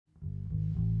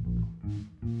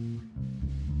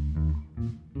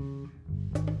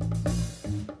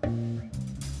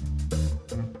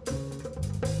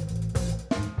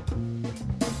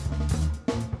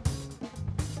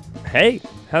Hey,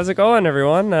 how's it going,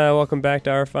 everyone? Welcome back to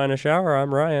Our Finest Hour.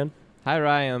 I'm Ryan. Hi,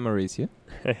 Ryan. I'm Mauricio.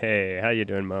 Hey, how you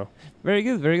doing, Mo? Very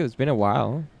good, very good. It's been a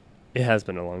while. It has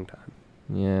been a long time.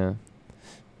 Yeah.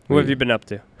 What have you been up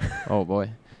to? Oh,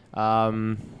 boy.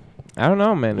 I don't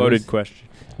know, man. Loaded question.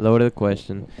 Loaded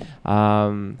question.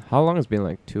 How long has it been?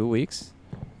 Like 2 weeks?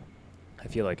 I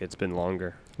feel like it's been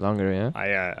longer. Longer, yeah?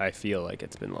 I feel like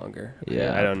it's been longer.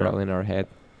 Yeah, I don't know. probably in our head.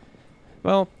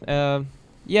 Well,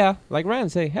 yeah, like Ryan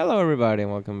say, hello everybody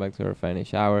and welcome back to Our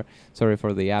Finest Hour. Sorry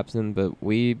for the absence, but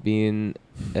we've been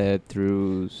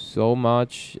through so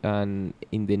much and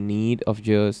in the need of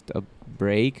just a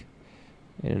break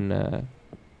in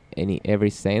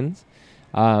every sense.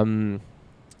 I don't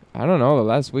know, the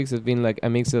last weeks have been like a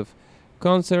mix of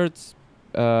concerts,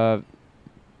 personal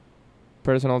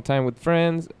time with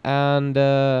friends, and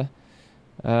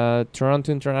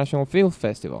Toronto International Film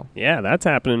Festival. Yeah, that's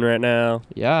happening right now.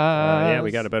 Yeah, We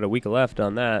got about a week left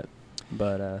on that.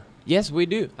 But yes, we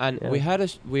do, and yeah. we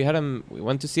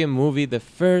went to see a movie the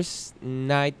first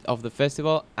night of the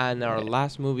festival, and our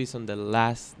last movie's on the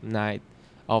last night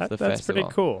of the that's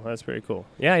festival. That's pretty cool.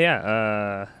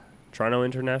 Yeah. Toronto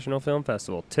International Film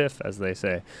Festival, TIFF, as they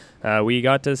say. We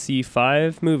got to see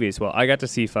 5 movies. Well, I got to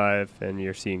see 5, and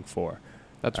you're seeing 4.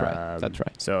 That's right. That's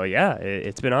right. So yeah,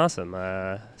 it's been awesome.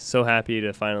 So happy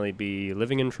to finally be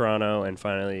living in Toronto and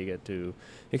finally get to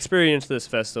experience this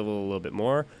festival a little bit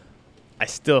more. I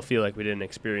still feel like we didn't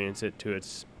experience it to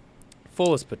its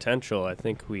fullest potential. I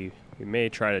think we may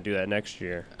try to do that next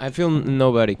year. I feel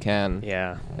nobody can.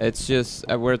 Yeah. It's just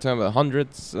we're talking about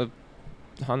hundreds of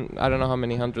I don't know how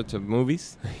many hundreds of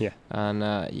movies. Yeah. And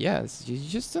yes, you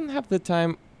just don't have the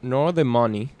time nor the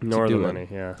money. Nor to the do money.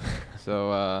 it. Yeah.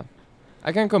 So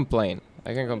I can complain.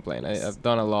 I've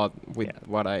done a lot with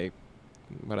what I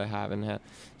haven't had.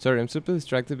 Sorry, I'm super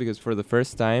distracted because for the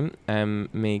first time I'm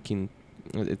making.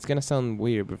 It's gonna sound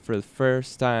weird, but for the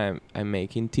first time I'm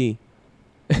making tea.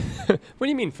 What do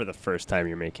you mean for the first time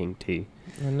you're making tea?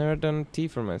 I've never done tea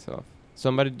for myself.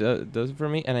 Somebody does it for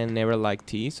me, and I never liked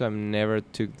tea, so I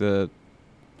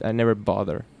never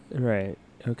bother. Right.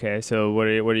 Okay. So what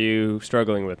are you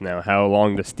struggling with now? How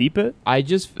long to steep it? I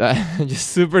just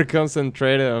super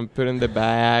concentrated on putting the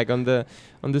bag on the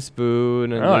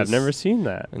spoon. And I've never seen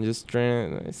that. And just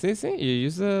strain. See, you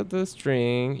use the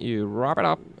string, you wrap it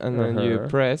up, and then you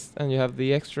press, and you have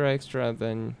the extra.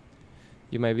 Then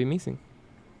you might be missing.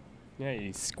 Yeah,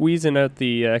 you're squeezing out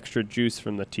the extra juice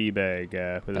from the tea bag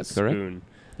with a spoon.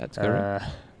 That's correct.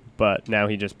 But now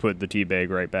he just put the tea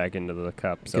bag right back into the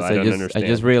cup, so I don't understand. I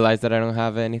just realized that I don't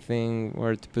have anything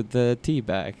where to put the tea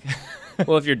bag.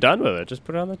 Well, if you're done with it, just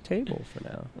put it on the table for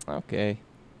now. Okay.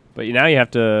 But now you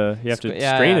have to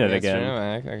strain it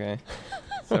again. Okay.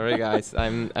 Sorry, guys.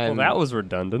 I'm. Well, that was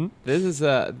redundant. This is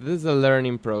a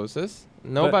learning process.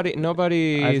 Nobody.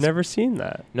 I've never seen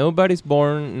that. Nobody's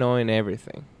born knowing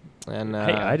everything. And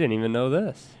hey, I didn't even know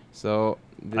this. So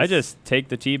I just take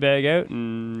the tea bag out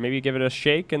and maybe give it a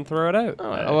shake and throw it out.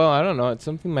 Well, I don't know. It's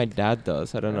something my dad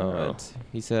does. I don't know.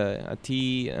 He's a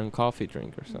tea and coffee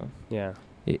drinker. So yeah.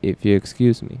 If you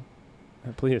excuse me,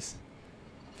 please.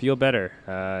 Feel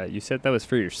better. You said that was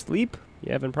for your sleep.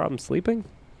 You having problems sleeping?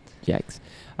 Yikes.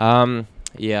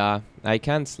 Yeah, I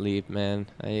can't sleep, man.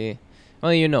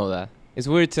 Well, you know that. It's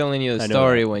weird telling you a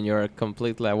story when you're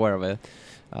completely aware of it.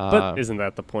 But isn't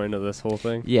that the point of this whole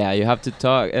thing? Yeah, you have to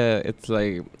talk. It's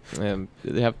like you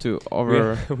have to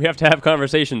we have to have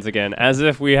conversations again, as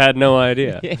if we had no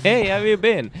idea. Hey, how have you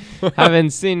been? Haven't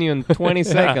seen you in 20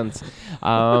 seconds.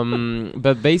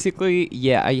 But basically,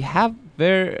 yeah, I have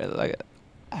I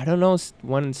don't know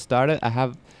when it started. I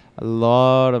have a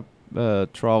lot of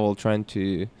trouble trying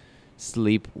to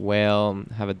sleep well,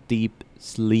 have a deep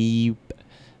sleep.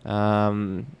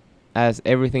 As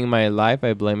everything in my life,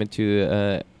 I blame it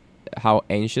to how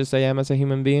anxious I am as a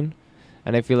human being.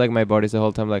 And I feel like my body's the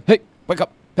whole time like, hey, wake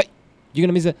up. Hey, you're going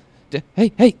to miss it.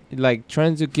 Hey. Like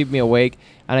trying to keep me awake.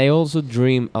 And I also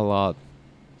dream a lot.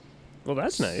 Well,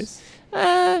 that's nice.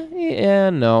 Yeah,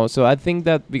 no. So I think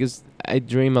that because I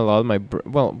dream a lot,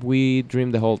 we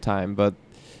dream the whole time. But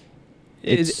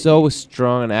it's so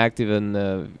strong and active and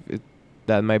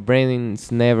that my brain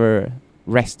is never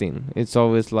resting. It's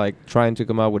always like trying to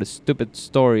come up with a stupid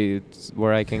story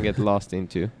where I can get lost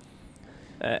into.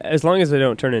 As long as they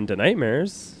don't turn into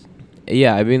nightmares.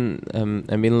 Yeah, I've been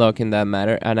lucky in that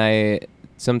matter, and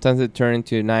sometimes it turn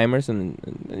into nightmares,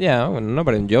 and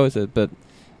nobody enjoys it, but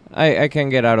I can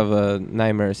get out of a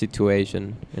nightmare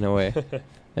situation in a way.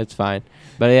 It's fine.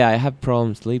 But yeah, I have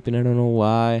problems sleeping. I don't know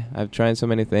why. I've tried so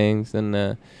many things,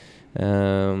 and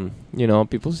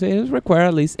people say it require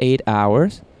at least 8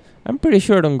 hours. I'm pretty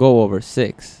sure I don't go over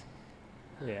 6.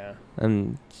 Yeah.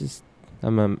 and just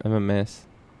I'm a mess.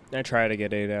 I try to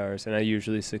get 8 hours, and I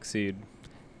usually succeed.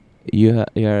 You're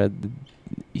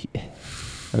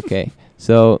okay.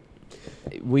 So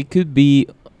we could be.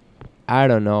 I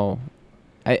don't know.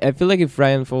 I feel like if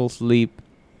Ryan falls asleep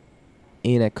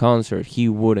in a concert, he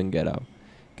wouldn't get up,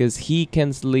 because he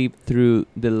can sleep through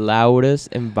the loudest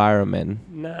environment.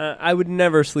 Nah, I would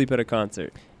never sleep at a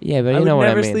concert. Yeah, but I you know would what I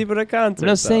never mean. sleep at a concert. I'm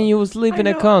not saying you will sleep I in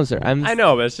a know. concert. I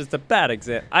know, but it's just a bad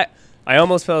example. I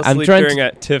almost fell I'm asleep trying during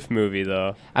a TIFF movie,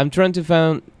 though. I'm trying to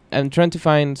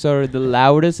find sort of the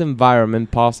loudest environment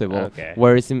possible, Okay.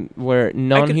 where I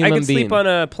non-human could sleep being, on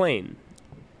a plane.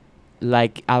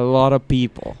 like a lot of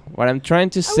people. What I'm trying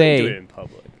to I wouldn't do it say, in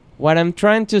public. what I'm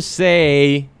trying to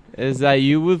say is that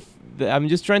you would. I'm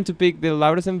just trying to pick the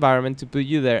loudest environment to put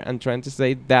you there, and trying to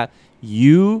say that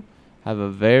you have a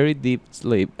very deep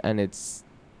sleep, and it's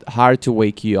hard to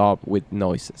wake you up with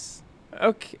noises.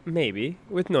 Okay, maybe.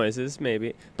 With noises,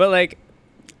 maybe. But, like,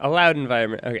 a loud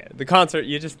environment. Okay, the concert,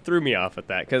 you just threw me off with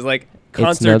that. Because, like,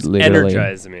 concerts literally.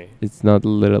 energize me. It's not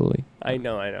literally. I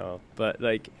know. But,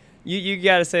 like, you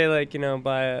got to say, like, you know,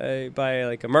 buy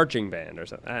like, a marching band or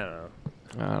something. I don't know.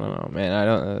 I don't know, man. I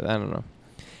don't know.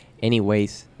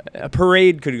 Anyways, A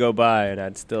parade could go by and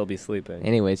I'd still be sleeping.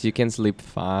 you can sleep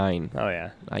fine. Oh,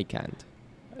 yeah. I can't.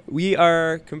 We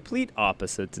are complete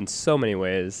opposites in so many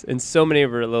ways. In so many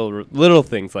of our little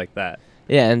things like that.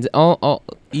 Yeah, and all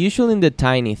usually in the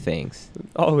tiny things,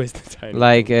 Always the tiny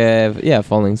like things.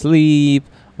 falling asleep,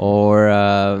 or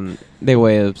the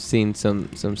way of seeing some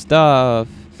stuff,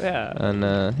 Yeah. and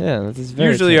this is very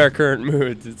Usually tiny. our current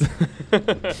moods.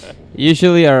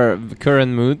 Usually our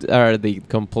current mood are the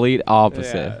complete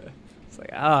opposite. Yeah. It's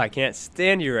like, oh, I can't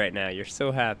stand you right now. You're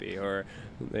so happy. Or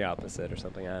the opposite or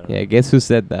something. I don't know. Yeah, guess who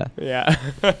said that? Yeah.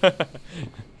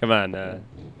 Come on.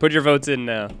 Put your votes in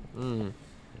now. Mm.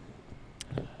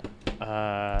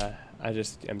 I'm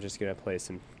just going to play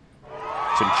some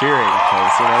cheering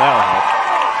because, you know, that'll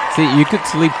help. See, you could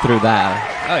sleep through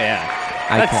that. Oh, yeah.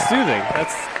 I That's can't. soothing.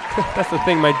 That's the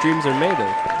thing my dreams are made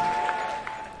of.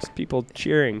 Just people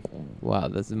cheering. Wow,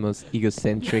 that's the most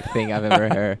egocentric thing I've ever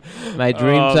heard. My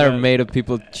dreams Oh, are man. made of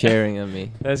people cheering at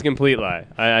me. That's a complete lie.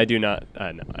 I do not.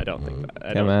 No, I don't think that.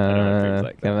 I Come don't have dreams on,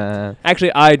 like come that. on.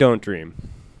 Actually, I don't dream.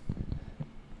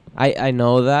 I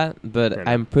know that, but I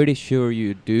know. I'm pretty sure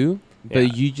you do. But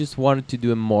Yeah. you just wanted to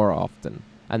do it more often,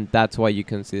 and that's why you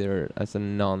consider it as a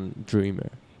non-dreamer.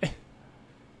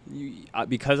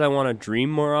 Because I want to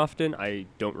dream more often, I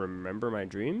don't remember my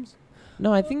dreams.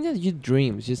 No, I think that you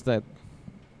dream. It's just that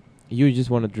you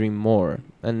just want to dream more,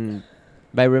 and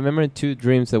by remembering 2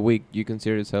 dreams a week, you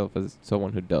consider yourself as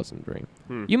someone who doesn't dream.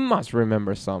 You must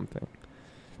remember something.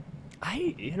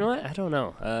 You know what? I don't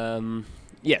know.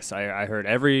 Yes, I heard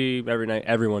every night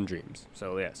everyone dreams.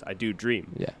 So yes, I do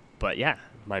dream. Yeah. But yeah,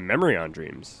 my memory on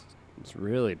dreams is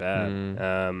really bad.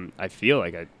 I feel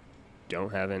like I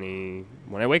don't have any.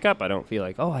 When I wake up, I don't feel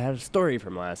like, oh, I had a story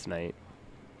from last night.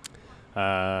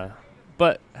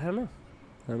 But I don't know.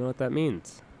 I don't know what that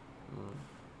means.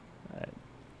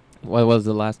 What was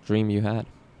the last dream you had?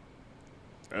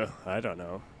 I don't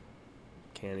know.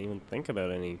 Can't even think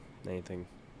about anything.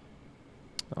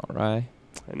 All right.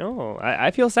 I know.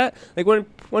 I feel sad. Like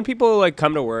when people like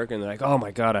come to work and they're like, "Oh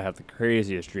my god, I have the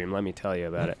craziest dream. Let me tell you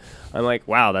about it." I'm like,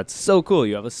 "Wow, that's so cool.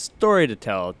 You have a story to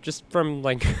tell just from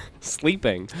like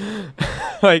sleeping."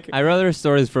 Like, I rather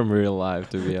stories from real life,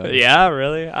 to be honest. yeah,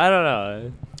 really? I don't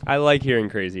know. I like hearing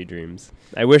crazy dreams.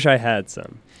 I wish I had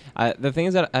some. The thing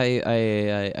is that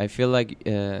I feel like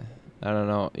I don't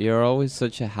know. You're always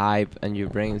such a hype, and your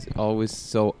brain is always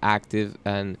so active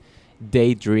and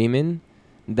daydreaming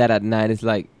that at night it's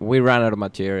like we ran out of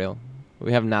material.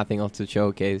 We have nothing else to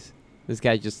showcase. This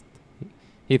guy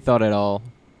he thought it all.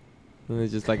 And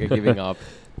it's just like a giving up.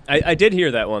 I did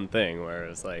hear that one thing where it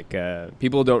was like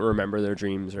people don't remember their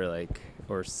dreams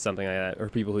or something like that, or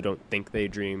people who don't think they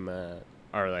dream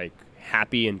are like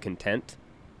happy and content.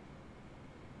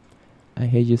 I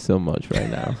hate you so much right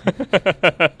now.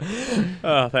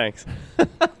 Oh, thanks.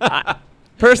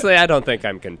 Personally, I don't think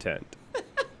I'm content.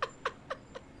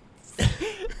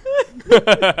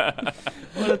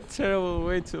 What a terrible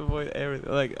way to avoid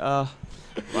everything. Like, wow.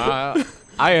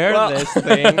 I heard Well, this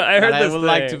thing. I heard and this I would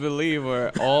like to thing. believe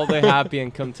where all the happy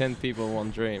and content people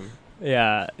won't dream.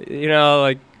 Yeah, you know,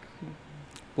 like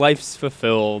life's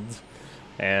fulfilled,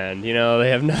 and you know they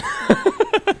have no.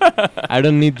 I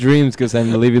don't need dreams because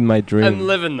I'm living my dream. I'm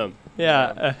living them.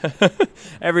 Yeah,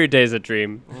 every day's a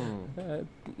dream.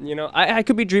 You know, I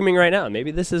could be dreaming right now. Maybe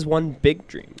this is one big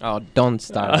dream. Oh, don't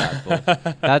start that.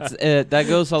 Bull. That's that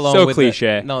goes along So with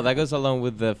cliche. that goes along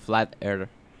with the flat earth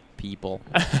people,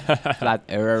 flat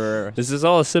earthers, This is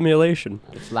all a simulation.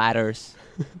 flatters.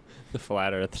 The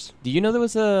flat Earths. Do you know there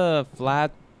was a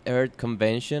flat Earth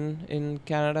convention in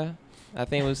Canada? I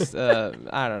think it was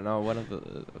I don't know, one of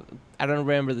the I don't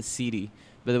remember the city,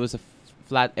 but there was a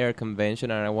flat Earth convention,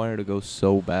 and I wanted to go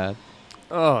so bad.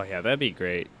 Oh yeah, that'd be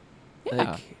great.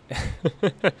 Yeah.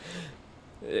 Like,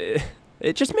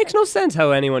 it just makes no sense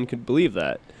how anyone could believe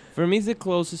that. For me, it's the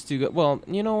closest to well,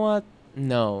 you know what?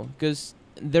 No, because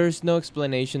there's no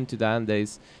explanation to that.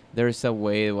 There's a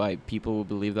way why people will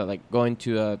believe that, like going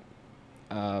to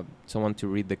someone to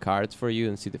read the cards for you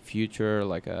and see the future,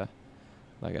 like a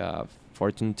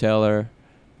fortune teller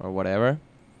or whatever.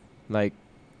 Like,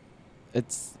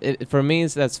 for me,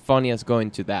 it's as funny as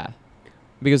going to that,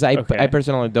 because I Okay.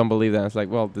 personally don't believe that. It's like,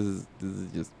 well, this is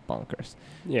just bonkers.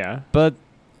 Yeah. But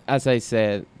as I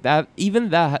said, that even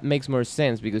that makes more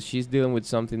sense, because she's dealing with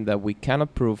something that we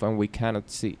cannot prove and we cannot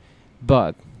see.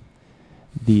 But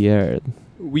the Earth,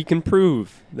 We can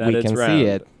prove that we it's can round. see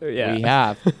it. Yeah. We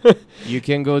have. You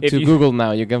can go If to you- Google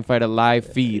now. You can find a live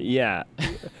feed. Yeah.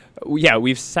 Yeah,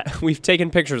 we've taken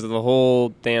pictures of the whole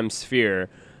damn sphere.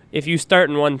 If you start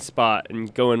in one spot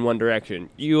and go in one direction,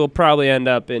 you will probably end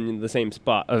up in the same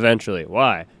spot eventually.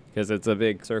 Why? Because it's a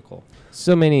big circle.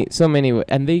 So many,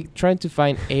 and they trying to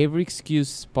find every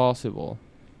excuse possible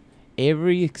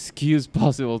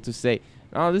to say,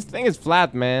 "Oh, this thing is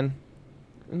flat, man."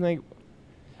 I'm like,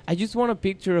 I just want a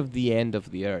picture of the end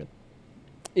of the Earth.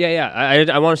 Yeah.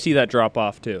 I want to see that drop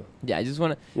off too. Yeah, I just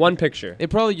want to. One picture. They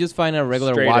probably just find a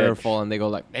regular Straight waterfall and they go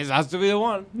like, "This has to be the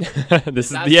one. This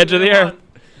is Has the to edge be of the earth. one."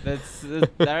 That's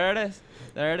there it is.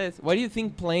 There it is. What do you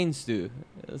think planes do?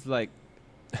 It's like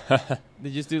they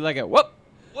just do like a whoop.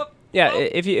 Yeah,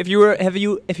 if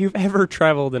you've ever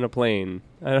traveled in a plane,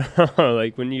 I don't know,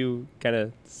 like when you kind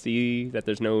of see that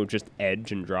there's no just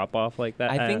edge and drop off like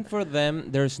that. I think for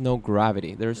them there's no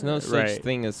gravity. There's no such Right.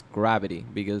 thing as gravity,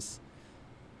 because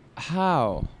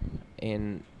how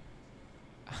in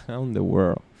the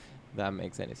world that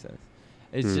makes any sense?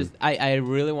 It's just I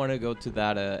really want to go to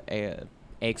that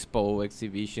expo,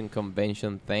 exhibition,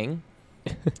 convention thing,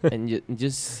 and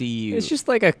just see. It's just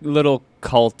like a little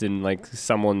cult in like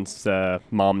someone's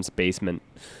mom's basement.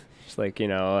 Just like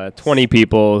 20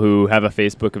 people who have a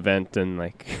Facebook event and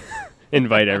like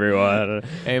invite everyone.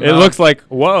 Hey, It Mom. looks like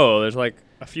whoa. There's like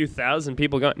a few thousand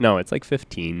people going. No, it's like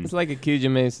 15. It's like a kid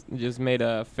just made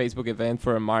a Facebook event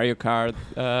for a Mario Kart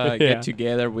Yeah. get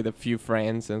together with a few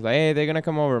friends, and it's like, hey, they're gonna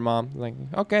come over, Mom. Like,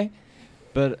 okay,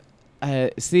 but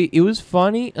see, it was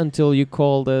funny until you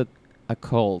called it a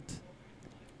cult.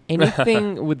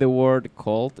 Anything with the word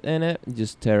cult in it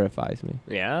just terrifies me.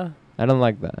 Yeah, I don't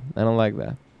like that.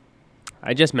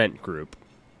 I just meant group,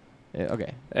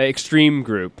 Okay, extreme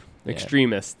group, Yeah.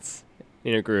 extremists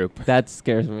in a group. that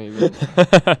scares me.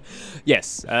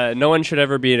 Yes, no one should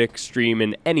ever be an extreme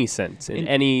in any sense, in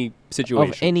any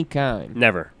situation. Of any kind.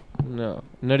 Never. No,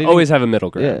 not even. Always have a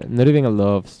middle Yeah, ground. not even a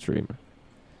love streamer.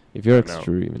 If you're No.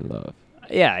 extreme in love,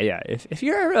 Yeah. If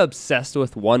you're obsessed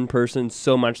with one person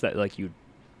so much that like you,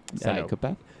 I don't know.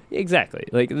 psychopath. Exactly.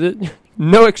 Like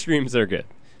no extremes are good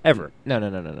ever. No.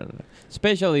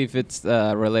 Especially if it's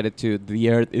related to the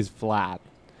Earth is flat.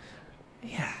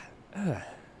 Yeah.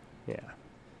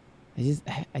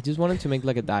 I just wanted to make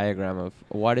like a diagram of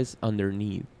what is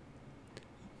underneath.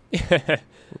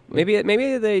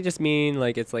 Maybe they just mean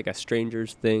like it's like a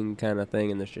stranger's thing kind of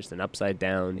thing, and there's just an upside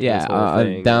down. To Yeah, this whole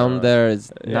thing, down or- there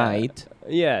is yeah. night.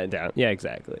 Yeah, down. Yeah,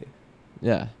 exactly.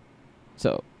 Yeah.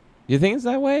 So, you think it's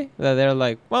that way? That they're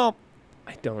like, well,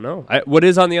 I don't know. What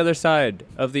is on the other side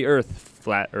of the Earth?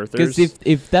 Flat Earthers. because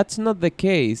if that's not the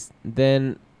case,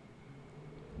 then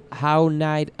how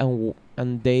night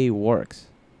and day works?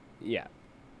 Yeah.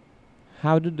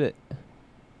 How did it?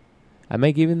 Am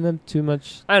I giving them too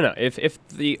much? I don't know. If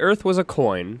the Earth was a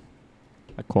coin,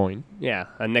 A coin, yeah,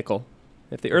 a nickel.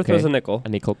 If the Earth Okay. was a nickel, a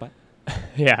nickel back.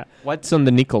 yeah, What's on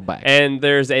the nickel back? and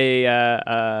there's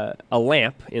a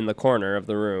lamp in the corner of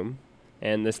the room,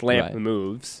 and this lamp Right.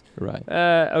 moves. Right.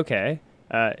 Okay.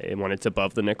 And when it's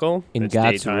above the nickel, In it's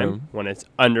God's daytime. room. When it's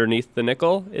underneath the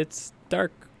nickel, it's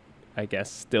dark. I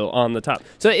guess still on the top.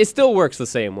 So it still works the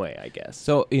same way, I guess.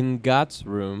 So in God's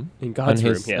room, In God's on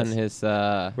room, his, yes. on his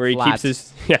Where he flat, keeps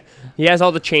his he has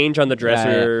all the change on the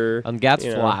dresser. on God's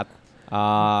you know.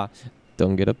 flat.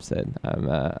 Don't get upset.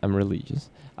 I'm religious.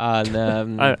 And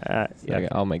Yeah. okay,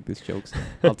 I'll make these jokes.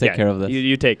 I'll take Yeah, care of this.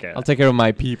 You take care. I'll take care of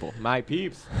my people. My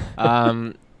peeps.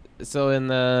 So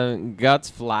in God's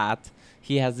flat,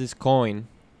 he has this coin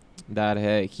that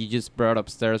he just brought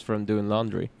upstairs from doing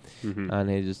laundry. Mhm. And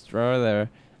he just threw it there.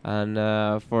 And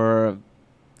for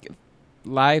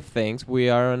life things, we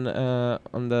are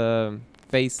on the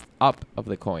face up of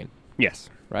the coin, Yes.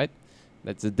 right?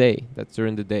 That's the day. That's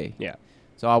during the day. Yeah.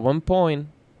 So at one point,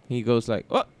 he goes like,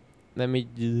 "Oh, let me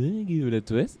give it a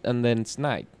twist," and then it's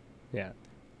night. Yeah.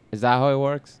 Is that how it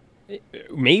works?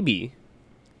 Maybe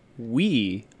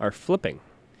we are flipping.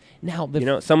 Now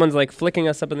Someone's like flicking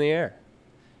us up in the air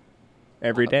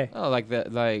every day. Oh, like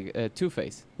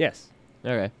Two-Face. Yes.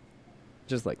 Okay.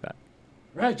 Just like that.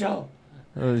 Rachel.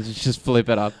 Just flip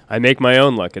it up. I make my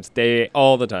own luck. It's day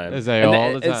all the time. It's day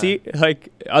all the time. And see, like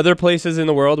other places in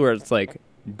the world where it's like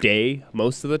day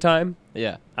most of the time.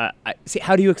 Yeah. See,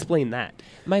 how do you explain that?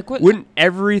 Wouldn't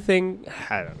everything?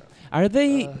 I don't know. Are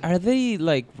they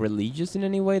like religious in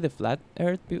any way? The flat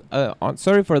Earth people?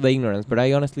 Sorry for the ignorance, but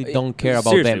I honestly don't care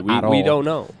about Seriously, them at all. we don't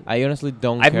know. I honestly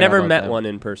don't. I've care never about met them. one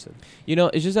in person.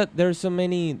 It's just that there's so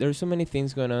many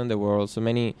things going on in the world, so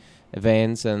many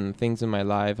events and things in my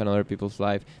life and other people's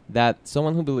life that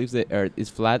someone who believes the Earth is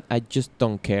flat, I just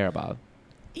don't care about.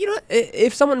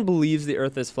 If someone believes the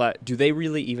Earth is flat, do they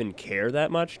really even care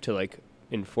that much to like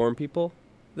inform people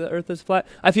the Earth is flat?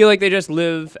 I feel like they just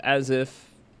live as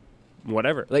if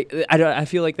whatever. Like I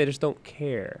feel like they just don't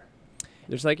care.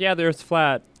 They're just like, yeah, the Earth's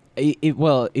flat.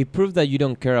 It proves that you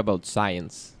don't care about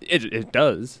science It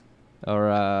does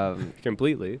or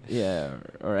completely. yeah,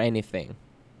 or anything,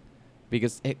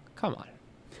 because come on.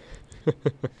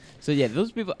 So yeah,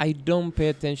 those people I don't pay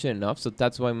attention enough, so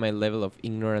that's why my level of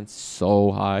ignorance is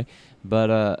so high.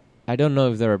 But I don't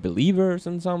know if they're believers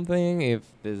in something. If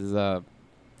this is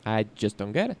I just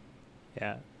don't get it.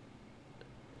 Yeah.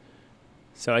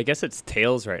 So I guess it's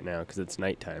tails right now because it's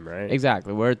nighttime, right?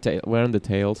 Exactly. We're on the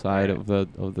tail side Right. of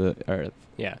the Earth.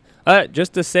 Yeah.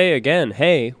 Just to say again,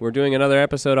 hey, we're doing another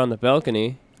episode on the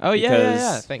balcony. Oh yeah.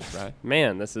 Because- Thanks, Brian.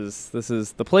 Man, this is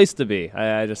the place to be.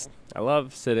 I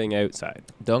love sitting outside.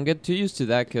 Don't get too used to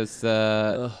that, because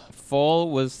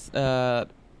fall was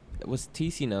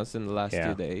teasing us in the last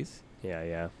Yeah. 2 days.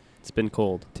 Yeah. It's been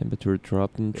cold. Temperature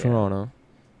dropped in Yeah. Toronto,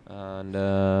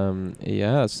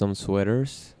 and some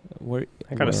sweaters.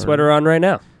 I got a sweater on right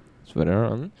now. Sweater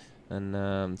on,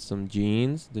 and some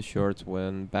jeans. The shorts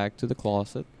went back to the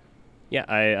closet. Yeah,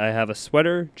 I have a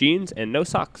sweater, jeans, and no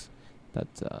socks.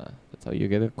 That's how you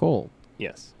get a cold.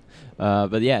 Yes.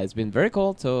 But yeah, it's been very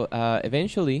cold. So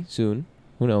eventually, soon,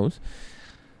 who knows?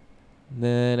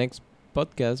 The next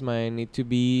podcast might need to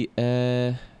be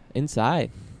inside.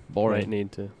 Boring. Might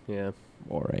need to. Yeah.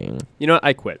 Boring. You know what?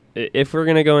 I quit. If we're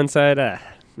gonna go inside,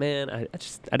 man,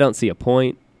 I don't see a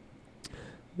point.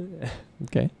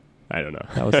 Okay. I don't know.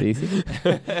 That was easy.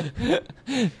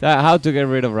 How to get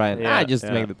rid of Ryan? Yeah, Just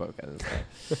yeah. make the podcast.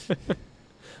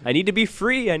 I need to be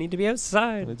free. I need to be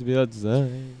outside. Let's be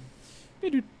outside.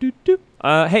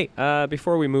 Hey,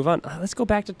 before we move on, let's go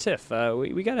back to TIFF.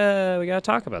 We gotta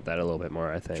talk about that a little bit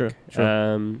more, I think.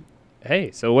 Sure.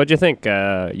 Hey, so what'd you think?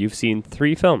 You've seen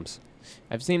 3 films.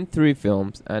 I've seen 3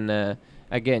 films, and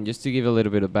again, just to give a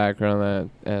little bit of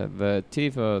background, the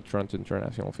TIFF, Toronto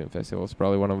International Film Festival, is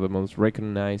probably one of the most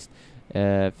recognized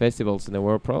festivals in the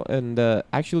world. And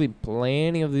actually,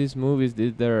 plenty of these movies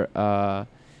did their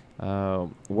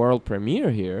world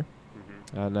premiere here,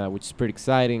 and which is pretty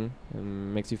exciting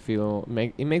and makes you feel.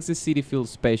 It makes the city feel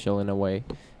special in a way.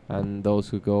 And those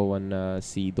who go and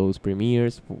see those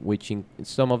premieres, which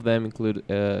some of them include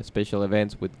special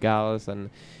events with galas and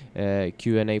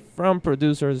Q&A from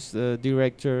producers,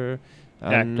 director,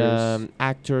 and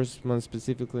actors. More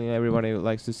specifically, everybody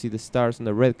likes to see the stars on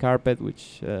the red carpet,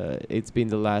 which it's been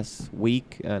the last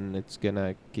week, and it's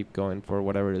gonna keep going for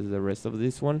whatever is the rest of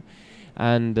this one.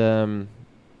 And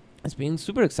it's been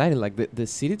super exciting. Like the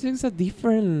city takes a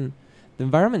different. The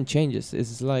environment changes.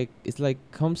 It's like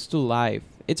comes to life.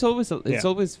 It's always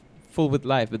always full with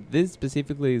life, but this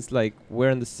specifically is like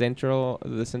we're in the center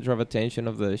of attention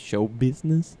of the show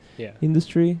business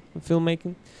industry of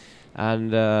filmmaking.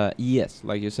 And yes,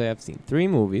 like you say, I've seen 3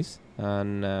 movies,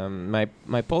 and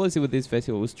my policy with this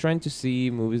festival was trying to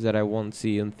see movies that I won't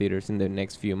see in theaters in the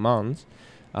next few months.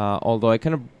 Although I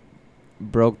kind of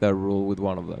broke that rule with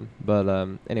one of them, but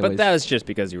anyways. But that was just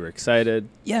because you were excited.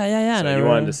 Yeah. So and you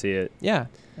wanted to see it. Yeah,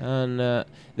 and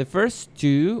the first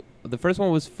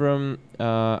one was from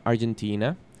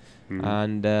Argentina,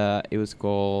 and it was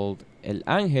called El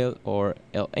Ángel or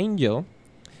El Angel,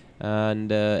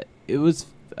 and it was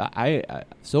I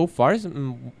so far is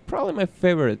probably my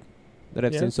favorite that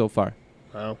I've seen so far.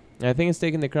 Wow. And I think it's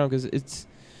taking the crown because it's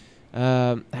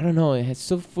I don't know, it has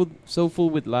so full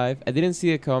with life. I didn't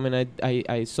see it coming.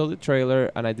 I saw the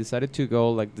trailer and I decided to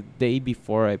go like the day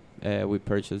before we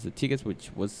purchased the tickets,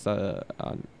 which was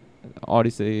an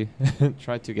odyssey.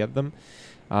 Tried to get them,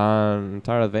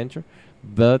 entire adventure,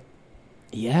 but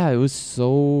yeah, it was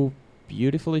so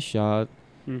beautifully shot,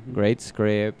 Mhm. great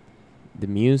script. The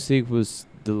music was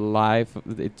the life.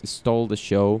 It stole the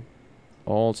show.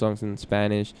 All songs in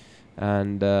Spanish,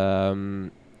 and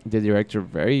the director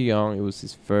very young. It was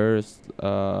his first.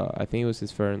 I think it was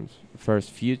his first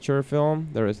feature film.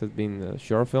 The rest has been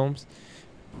short films.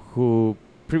 Who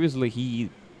previously he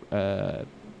uh,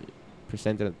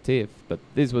 presented at TIFF, but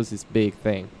this was his big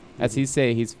thing. As he Mhm.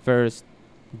 say, his first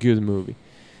good movie.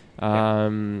 Yeah.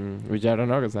 Which I don't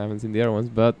know because I haven't seen the other ones,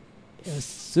 but it was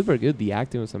super good. The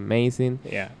acting was amazing,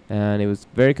 Yeah. and it was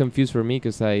very confused for me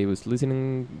because I was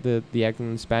listening the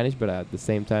acting in Spanish, but at the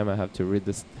same time I have to read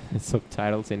the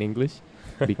subtitles in English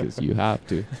because you have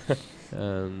to.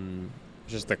 Um,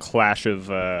 Just the clash of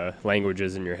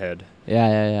languages in your head.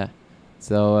 yeah.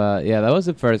 So yeah, that was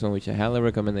the first one, which I highly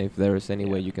recommend if there is any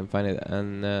way Yeah. you can find it,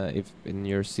 and if in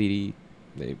your city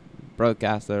they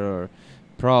broadcast it, or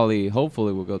probably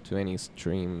hopefully will go to any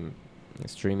streaming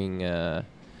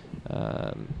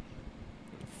um,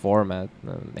 format,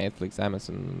 Netflix,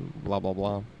 Amazon, blah blah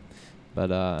blah. But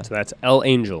So that's El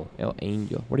Angel. El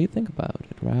Angel, what do you think about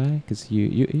it, right? Because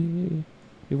we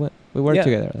worked Yeah.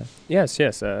 together. Yes,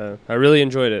 yes. I really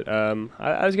enjoyed it.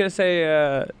 I was going to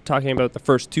say, talking about the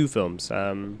first two films,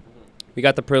 we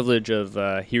got the privilege of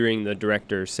hearing the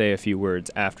director say a few words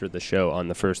after the show on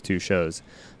the first two shows.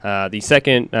 The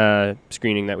second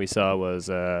screening that we saw was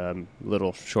a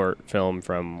little short film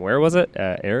from, where was it?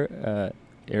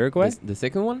 Uruguay? The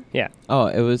second one? Yeah. Oh,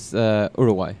 it was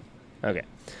Uruguay. Okay.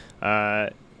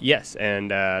 Yes,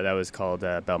 and that was called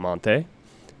Belmonte.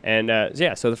 And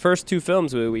yeah, so the first two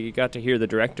films, we got to hear the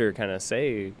director kind of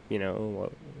say,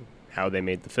 how they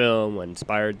made the film, what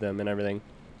inspired them, and everything.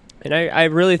 And I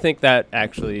really think that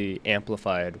actually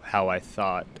amplified how I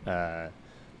thought,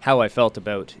 how I felt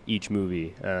about each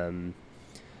movie. It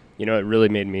really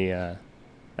made me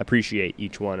appreciate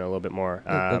each one a little bit more.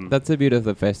 That's the beauty of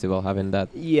the festival, having that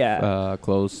Yeah.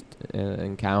 close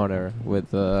encounter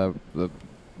with the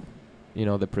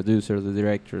producer, the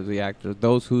director, the actor,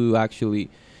 those who actually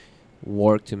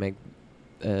work to make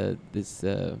this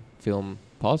film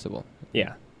possible.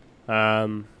 Yeah.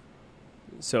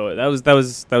 So that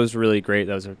was really great.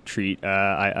 That was a treat.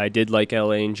 I did like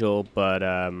El Angel, but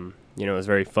it was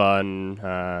very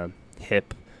fun,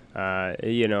 hip.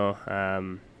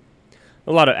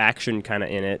 A lot of action kind of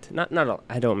in it.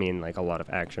 I don't mean like a lot of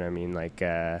action. I mean like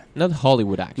Not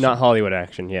Hollywood action. not Hollywood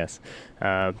action. Yes,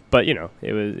 but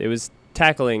it was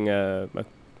tackling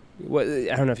what,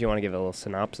 I don't know if you want to give a little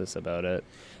synopsis about it.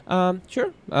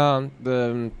 Sure.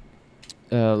 The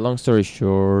long story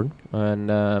short,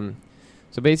 and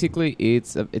so basically,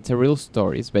 it's a real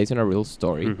story. It's based on a real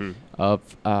story Mhm. of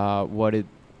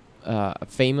a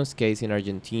famous case in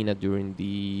Argentina during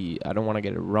the, I don't want to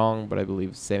get it wrong, but I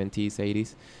believe 70s,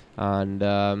 80s, and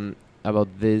about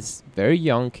this very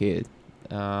young kid,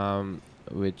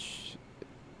 which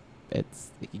it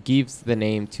gives the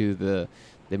name to the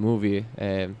movie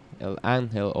El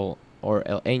Angel or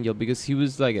El Angel, because he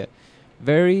was like a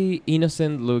very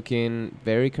innocent looking,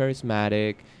 very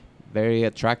charismatic, very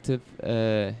attractive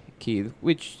kid,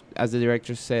 which, as the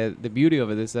director said, the beauty of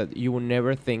it is that you would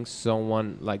never think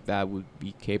someone like that would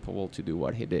be capable to do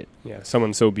what he did. Yeah,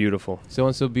 someone so beautiful.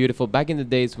 Someone so beautiful. Back in the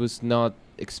days, was not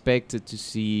expected to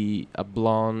see a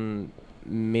blonde,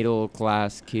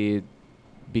 middle-class kid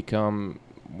become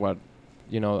what,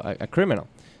 a criminal.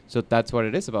 So that's what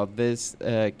it is about. This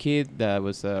kid that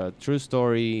was a true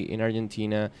story in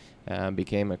Argentina,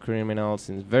 became a criminal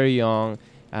since very young,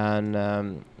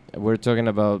 and we're talking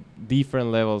about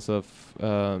different levels of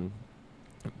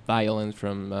violence,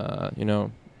 from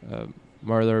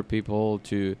murder people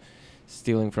to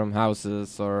stealing from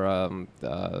houses or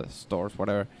stores,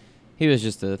 whatever. He was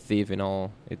just a thief in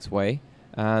all its way.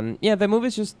 And yeah, the movie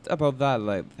is just about that,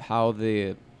 like how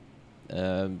the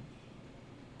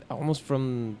almost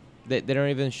from they don't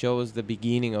even show us the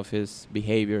beginning of his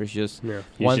behavior. It's just Yeah,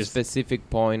 one specific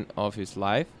point of his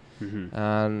life.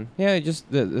 And yeah,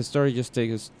 the story just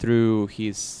takes us through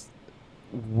his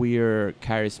weird,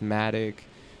 charismatic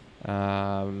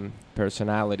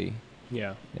personality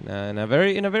Yeah. in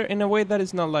a way that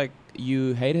is not like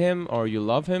you hate him or you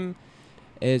love him.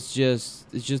 It's just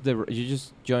you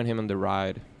just join him on the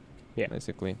ride. Yeah.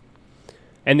 Basically.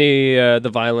 And the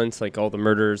violence, like all the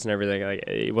murders and everything, like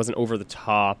it wasn't over the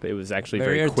top. It was actually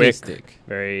very artistic. quick,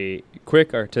 very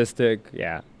quick, artistic.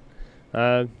 Yeah,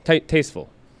 tasteful.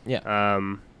 Yeah.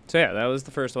 So yeah, that was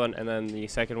the first one, and then the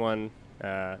second one,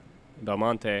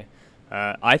 Belmonte.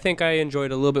 I think I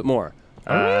enjoyed a little bit more.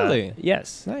 Oh, really?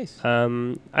 Yes. Nice. I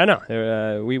don't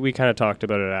know. We kind of talked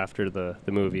about it after the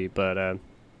movie, but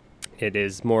it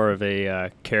is more of a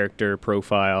character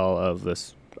profile of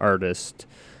this artist,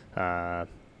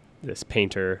 this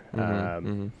painter.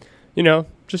 You know,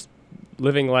 just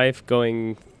living life,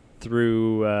 going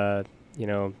through, you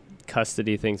know,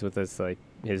 custody things with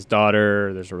his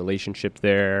daughter. There's a relationship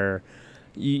there.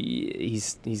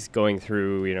 He's going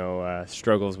through, you know,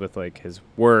 struggles with like his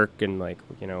work and like,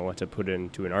 you know, what to put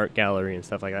into an art gallery and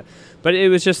stuff like that. But it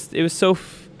was so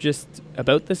just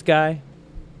about this guy,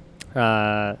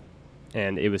 and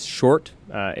it was short.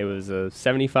 It was a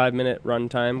 75-minute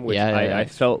runtime, which I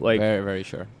felt like very, very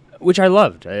short. Which I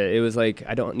loved. It was like,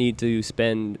 I don't need to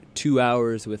spend 2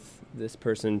 hours with this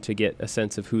person to get a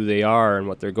sense of who they are and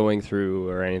what they're going through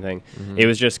or anything. It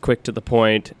was just quick to the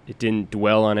point. It didn't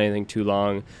dwell on anything too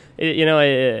long.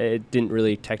 It didn't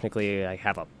really technically like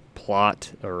have a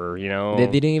plot or, you know. They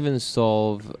didn't even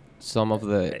solve some of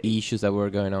the issues that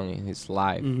were going on in his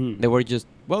life. They were just,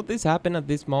 well, this happened at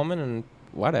this moment and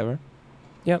whatever.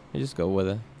 Yep. You just go with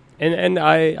it. And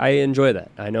I enjoy that.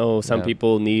 I know some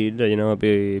people need, you know,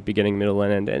 a beginning, middle,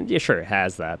 and end. And yeah, sure, it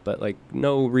has that. But, like,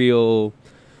 no real...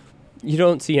 You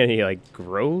don't see any, like,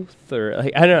 growth or...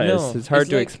 Like, I don't know. No, it's hard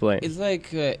to explain. It's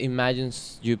like, imagine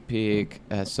you pick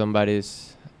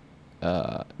somebody's...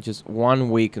 just 1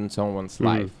 week in someone's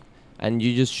life. And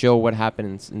you just show what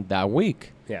happens in that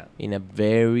week. Yeah. In a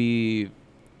very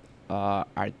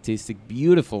artistic,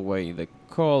 beautiful way. The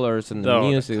colors and the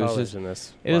music. The it was just, in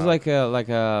this. It was like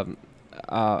a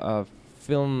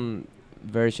film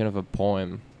version of a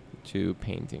poem to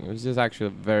painting. It was just actually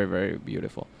very, very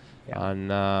beautiful. Yeah. And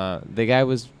the guy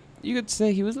was, you could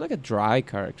say he was like a dry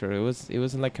character. It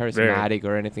wasn't like charismatic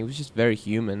or anything. It was just very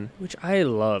human. Which I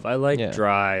love. I like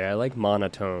dry. I like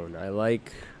monotone. I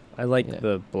like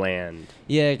the bland.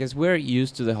 Yeah, because we're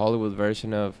used to the Hollywood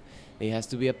version of it has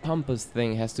to be a pompous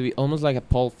thing. It has to be almost like a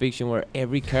Pulp Fiction where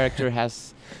every character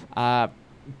has a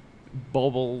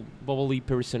bubbly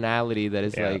personality that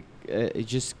is like it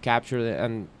just captured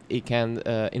and it can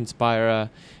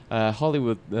inspire a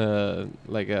Hollywood you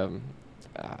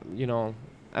know,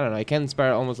 I don't know. It can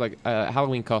inspire almost like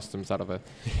Halloween costumes out of it.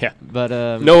 Yeah, but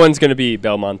no one's gonna be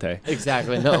Belmonte.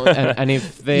 Exactly. No, and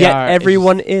if they are,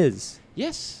 everyone is.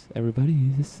 Yes, everybody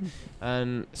is.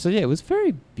 And so yeah, it was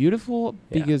very beautiful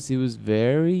because it was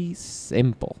very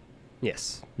simple.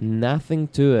 Yes. Nothing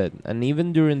to it. And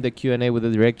even during the Q&A with the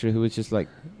director, who was just like,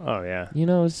 oh yeah, you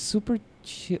know, super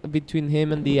chill between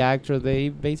him and the actor. They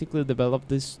basically developed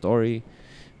this story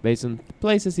based on the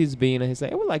places he's been, and he's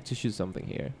like, I would like to shoot something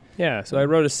here. Yeah, so I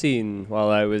wrote a scene while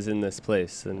I was in this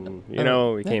place, and you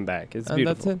know, we came back. It's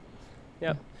beautiful. That's it.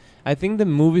 Yeah, I think the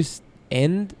movies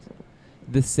end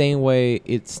the same way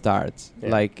it starts. Yeah.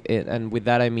 Like, and with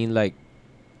that I mean, like,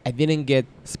 I didn't get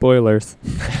spoilers.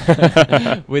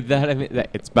 With that I mean,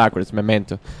 it's backwards.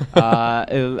 Memento.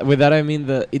 With that I mean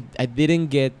I didn't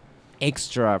get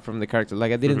extra from the character.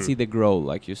 Like, I didn't see the growth,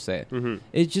 like you said.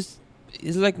 It's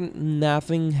like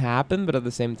nothing happened, but at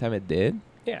the same time it did.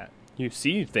 Yeah, you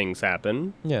see things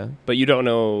happen. Yeah, but you don't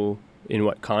know in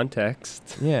what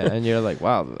context. Yeah, and you're like,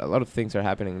 wow, a lot of things are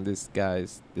happening in this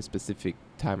specific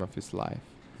time of his life.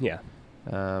 Yeah.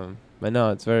 But no,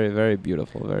 it's very, very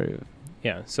beautiful. Very.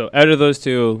 Yeah. So out of those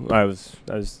two, I was.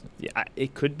 Yeah,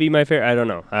 it could be my favorite. I don't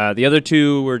know. The other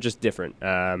two were just different.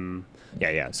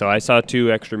 Yeah. So I saw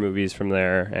 2 extra movies from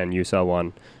there, and you saw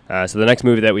 1. So the next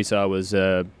movie that we saw was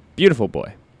Beautiful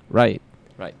Boy. Right.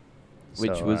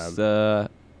 Which so, was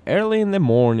early in the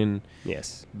morning.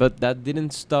 Yes. But that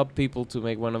didn't stop people to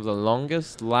make one of the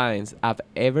longest lines I've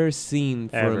ever seen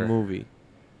for a movie.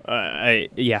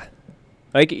 Yeah.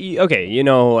 Like, okay, you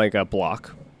know, like a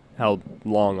block, how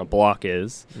long a block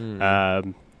is. Yeah,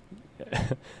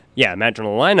 imagine a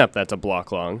lineup that's a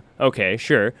block long. Okay,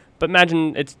 sure. But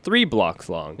imagine it's 3 blocks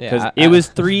long. Because it was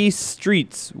 3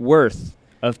 streets worth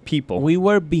of people. We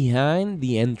were behind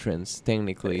the entrance,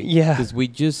 technically. Yeah. Because we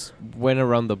just went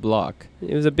around the block.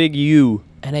 It was a big U.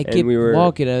 And I kept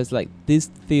walking. I was like, this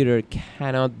theater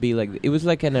cannot be like... It was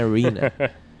like an arena.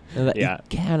 And like, it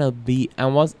cannot be...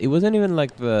 And it wasn't even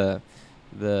like the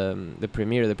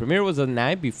premiere. The premiere was the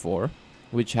night before,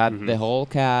 which had the whole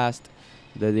cast,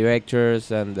 the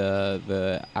directors, and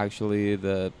the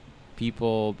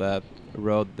people that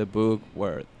wrote the book,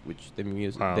 which the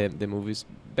movie's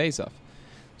based off.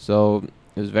 So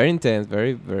it was very intense,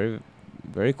 very, very,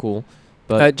 very cool.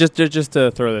 But just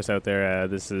to throw this out there,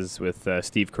 this is with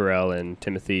Steve Carell and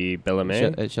Timothy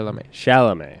Chalamet.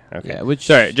 Chalamet. Okay. Yeah, which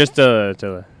just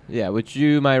to yeah, which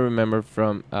you might remember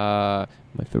from my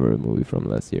favorite movie from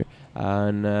last year,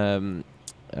 and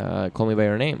Call Me by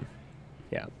Your Name.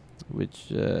 Yeah.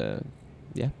 Which yeah.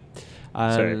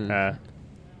 Sorry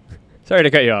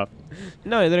to cut you off.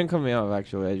 No, it didn't cut me off.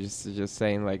 Actually, I just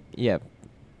saying like, yeah,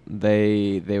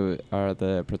 are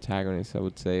the protagonists, I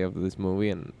would say, of this movie,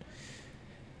 and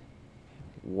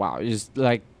wow, just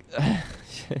like,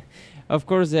 of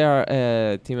course, they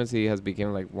are. Timothy has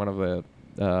become like one of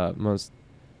the most.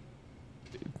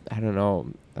 I don't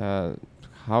know.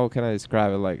 How can I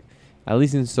describe it? Like, at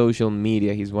least in social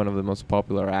media, he's one of the most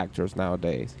popular actors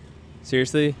nowadays.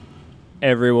 Seriously,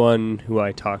 everyone who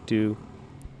I talk to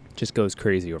just goes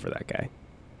crazy over that guy.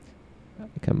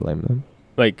 I can't blame them.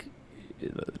 Like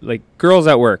girls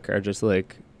at work are just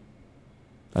like.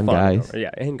 And fawning guys. over-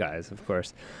 Yeah, and guys, of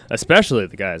course. Especially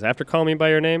the guys. After Call Me By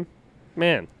Your Name,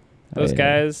 man, those Yeah.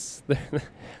 guys,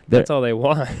 that's all they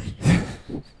want.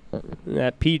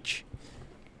 That peach.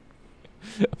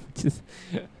 Just,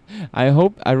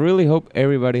 I really hope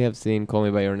everybody have seen Call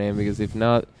Me by Your Name, because if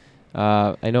not,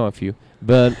 I know a few.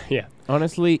 But Yeah.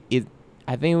 honestly,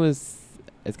 I think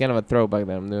it's kind of a throwback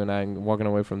that I'm walking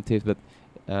away from Tiff, but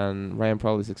Ryan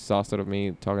probably is exhausted of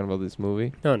me talking about this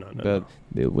movie. No. But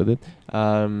deal with it.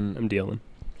 I'm dealing.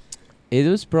 It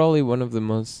was probably one of the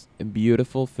most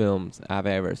beautiful films I've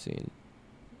ever seen.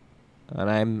 And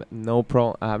I have no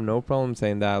problem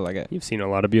saying that. Like, You've seen a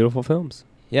lot of beautiful films.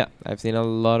 yeah, I've seen a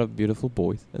lot of beautiful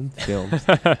boys and films.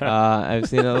 I've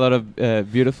seen a lot of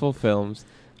beautiful films.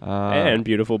 And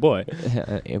Beautiful Boy.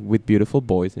 With beautiful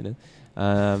boys in it.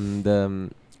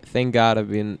 And thank God I've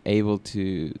been able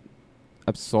to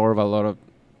absorb a lot of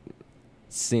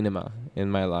cinema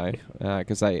in my life,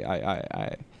 because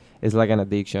I it's like an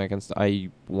addiction. I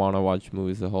want to watch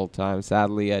movies the whole time.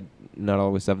 Sadly, I not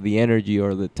always have the energy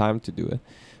or the time to do it,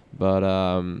 but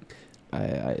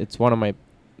it's one of my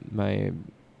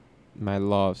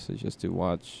loves is just to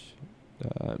watch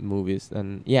movies.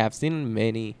 And yeah, I've seen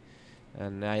many,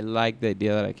 and I like the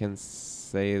idea that I can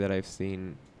say that I've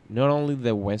seen not only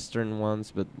the Western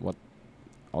ones, but what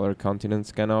other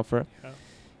continents can offer. Yeah.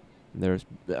 There's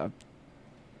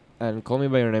and Call Me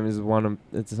by Your Name is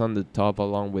it's on the top,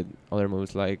 along with other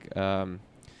movies like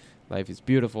Life is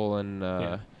Beautiful and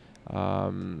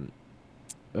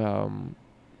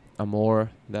Amour,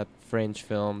 that French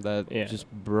film that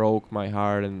just broke my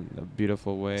heart in a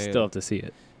beautiful way. Still have to see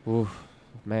it. Oof,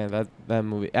 man, that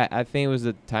movie. I think it was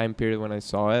the time period when I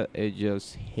saw it. It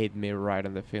just hit me right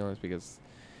in the feelings, because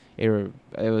it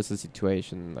was a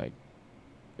situation like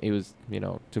it was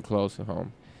too close to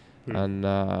home. And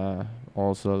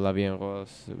also La Vie en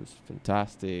Rose, it was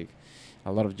fantastic.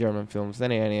 A lot of German films.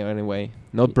 Anyway,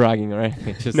 not bragging or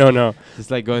anything. Just No.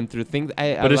 just like going through things.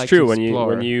 But it's true.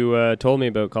 When you told me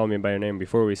about Call Me by Your Name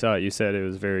before we saw it, you said it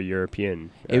was very European.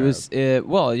 It was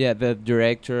the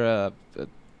director,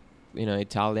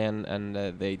 Italian, and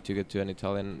they took it to an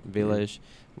Italian village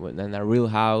and a real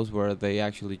house where they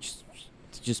actually just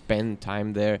spend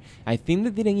time there. I think they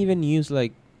didn't even use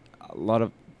like a lot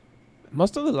of.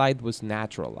 Most of the light was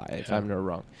natural light, if I'm not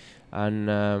wrong.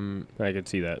 And I could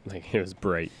see that. Like, it was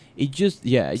bright. It just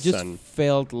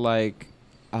felt like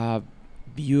a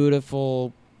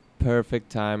beautiful, perfect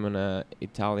time on a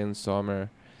Italian summer.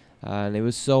 And it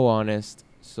was so honest,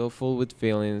 so full with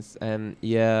feelings. And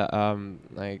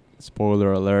like,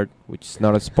 spoiler alert, which is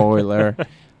not a spoiler.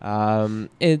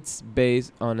 It's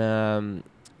based on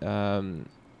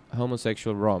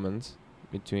homosexual romance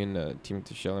between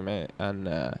Timothée Chalamet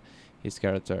and his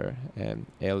character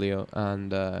Elio,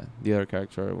 and the other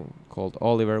character called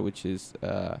Oliver, which is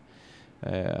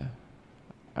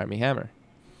Armie Hammer.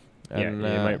 And, you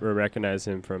might recognize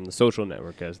him from The Social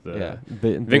Network as the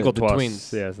the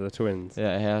twins. Yes, the twins.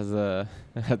 Yeah, he has the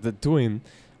twin.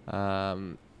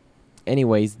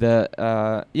 Anyways,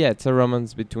 it's a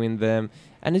romance between them,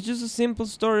 and it's just a simple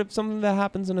story of something that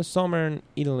happens in the summer in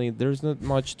Italy. There's not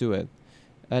much to it,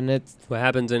 and it's what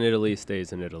happens in Italy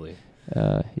stays in Italy.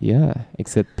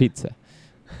 Except pizza,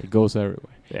 it goes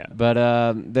everywhere. Yeah, but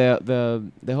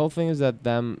the whole thing is that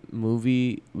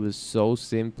movie was so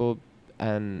simple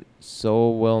and so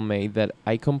well made that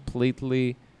I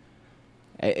completely.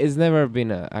 It's never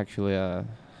been actually a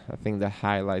thing that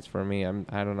highlights for me.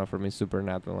 I don't know, for me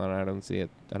supernatural, and I don't see it.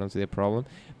 I don't see a problem,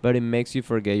 but it makes you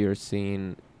forget you're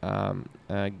seeing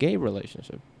a gay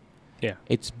relationship. Yeah,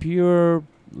 it's pure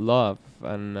love,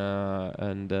 and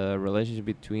the relationship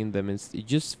between them it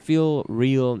just feel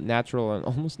real, natural, and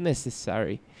almost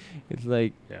necessary. It's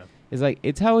like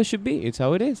it's how it should be. It's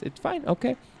how it is. It's fine,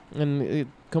 okay. And it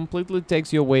completely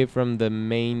takes you away from the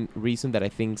main reason that I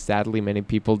think sadly many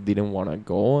people didn't want to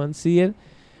go and see it.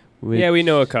 Yeah, we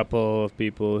know a couple of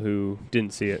people who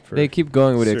didn't see it. They keep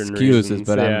going with excuses, reasons,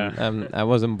 but I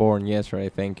wasn't born yesterday.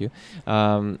 Thank you.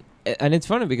 And it's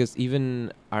funny because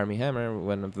even Armie Hammer,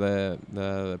 one of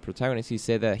the protagonists, he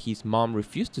said that his mom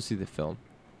refused to see the film.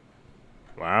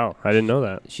 Wow, I didn't know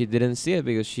that. She didn't see it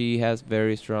because she has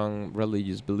very strong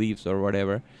religious beliefs or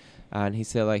whatever. And he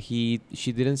said like she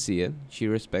didn't see it. She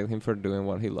respected him for doing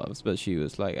what he loves, but she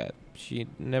was like she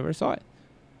never saw it.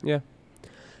 Yeah,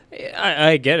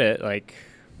 I get it. Like,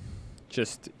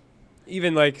 just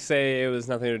even like say it was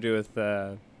nothing to do with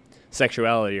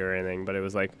sexuality or anything, but it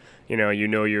was like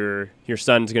your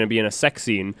son's gonna be in a sex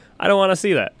scene. I don't want to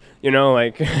see that.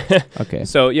 Like. Okay.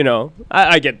 So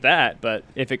I get that, but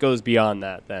if it goes beyond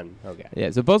that, then okay.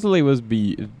 Yeah, supposedly it was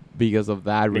because of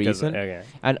that reason. Okay.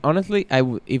 And honestly,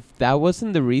 if that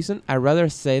wasn't the reason, I'd rather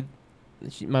say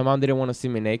my mom didn't want to see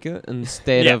me naked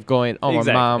instead Yeah, of going, oh,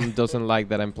 exactly. my mom doesn't like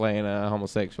that I'm playing a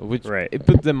homosexual, which Right. it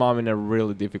put the mom in a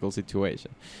really difficult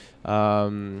situation.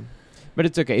 But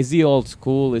it's okay. It's the old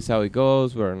school. It's how it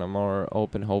goes. We're in a more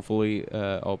open, hopefully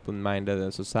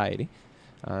open-minded society.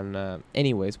 And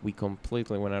anyways, we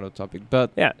completely went out of topic.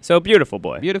 But Yeah. So beautiful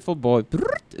boy. beautiful boy,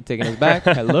 taking us back.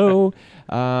 Hello.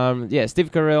 Yeah,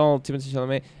 Steve Carell, Timothée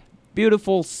Chalamet.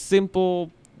 Beautiful,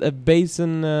 simple, based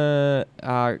on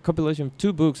compilation of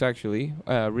 2 books, actually,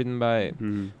 written by,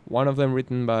 one of them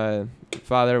written by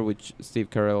father, which Steve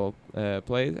Carell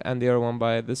played, and the other one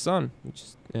by the son, which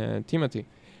is Timothy.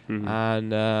 Mhm.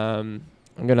 And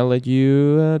I'm going to let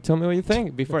you tell me what you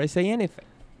think before I say anything,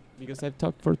 because I've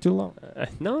talked for too long.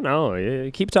 No.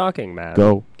 Keep talking, man.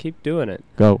 Go. Keep doing it.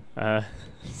 Go.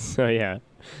 So yeah,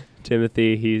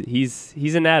 Timothy.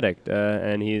 He's an addict,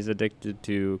 and he's addicted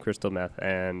to crystal meth,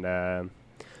 and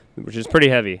which is pretty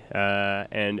heavy.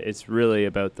 And it's really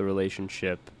about the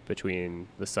relationship between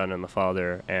the son and the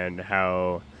father, and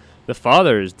how the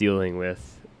father is dealing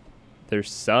with their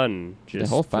son. Just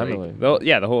whole like- family. well,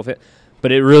 yeah, the whole family.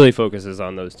 But it really focuses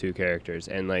on those 2 characters,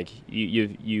 and like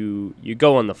you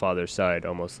go on the father's side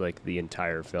almost like the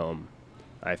entire film.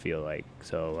 I feel like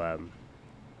so.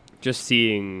 Just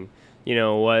seeing,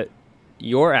 what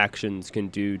your actions can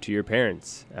do to your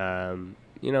parents.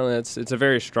 It's a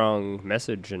very strong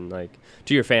message, and like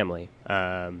to your family.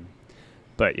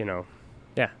 But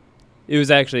yeah, it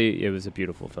was a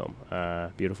beautiful film.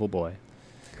 Beautiful boy.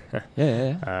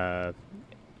 Yeah.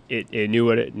 It knew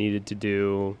what it needed to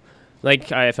do.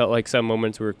 Like, I felt like some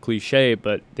moments were cliche,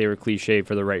 but they were cliche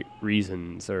for the right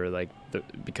reasons, or like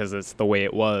because it's the way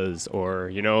it was,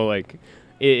 or like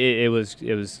it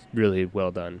was really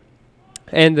well done.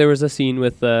 And there was a scene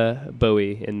with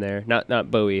Bowie in there,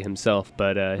 not Bowie himself,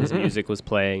 but his music was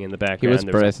playing in the background. was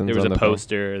present There was on a the film.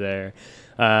 poster there.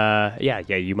 Yeah,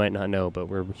 you might not know, but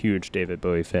we're huge David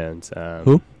Bowie fans.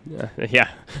 Who? Yeah.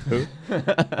 Who?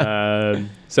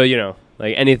 So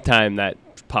like anytime that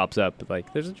pops up,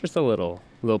 like there's just a little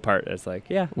part that's like,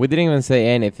 yeah. We didn't even say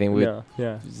anything. We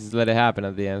Yeah. just let it happen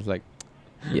at the end. It's like,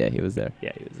 yeah, he was there.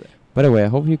 Yeah, he was there. By the way, I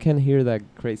hope you can hear that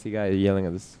crazy guy yelling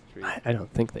at the street. I don't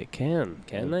think they can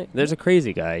they? There's a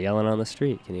crazy guy yelling on the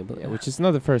street. Can you believe? Yeah, which is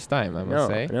not the first time, I must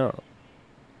say. No.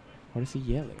 What is he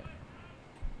yelling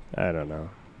at? I don't know.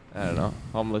 I don't know.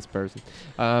 Homeless person.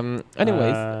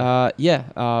 Anyways,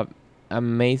 yeah.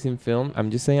 Amazing film.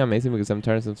 I'm just saying amazing because I'm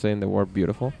tired of saying the word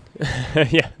beautiful.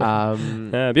 Yeah.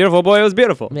 Beautiful boy was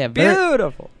beautiful. Yeah,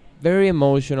 beautiful. Very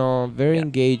emotional, very Yeah.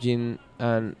 engaging,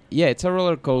 and yeah, it's a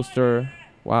roller coaster.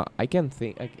 Wow, I can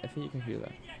think. I think you can hear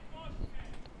that.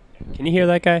 Can you hear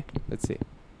that guy? Let's see.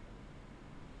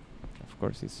 Of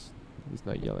course, he's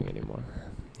not yelling anymore.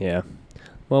 Yeah.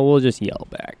 Well, we'll just yell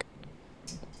back.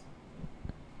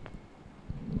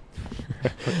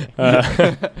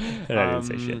 I didn't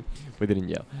say shit. We didn't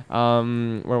yell.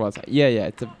 Where was I? Yeah.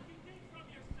 It's a.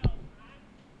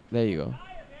 There you go.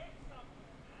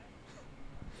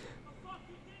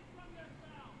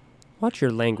 Watch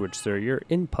your language, sir. You're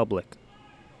in public.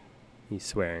 He's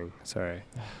swearing. Sorry.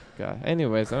 God.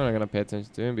 Anyways, I'm not gonna pay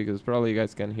attention to him because probably you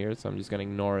guys can hear it, so I'm just gonna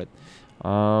ignore it.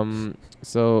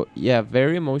 So yeah,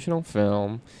 very emotional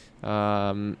film.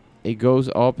 It goes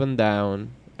up and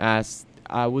down, as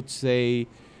I would say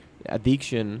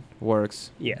addiction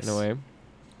works. Yes. In a way.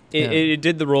 It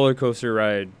did the roller coaster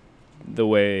ride the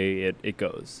way it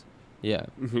goes. Yeah.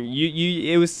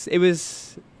 It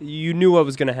was you knew what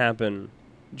was gonna happen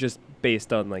just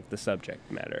based on like the subject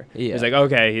matter. Yeah. It's like,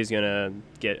 okay, he's gonna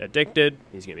get addicted,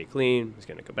 he's gonna be clean, he's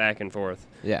gonna go back and forth.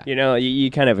 Yeah. You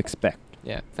kind of expect.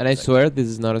 Yeah. And I swear this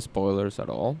is not a spoilers at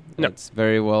all. No. It's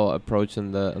very well approached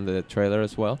in the trailer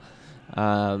as well.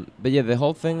 But yeah, the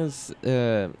whole thing is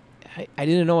I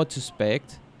didn't know what to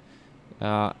expect.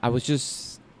 I was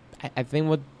just I think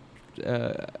what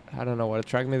I don't know what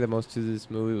attracted me the most to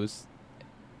this movie was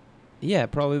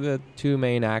probably the 2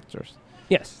 main actors.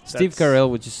 Yes. Steve Carell,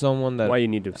 which is someone that why you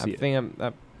need to see I it.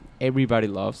 think everybody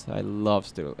loves. I love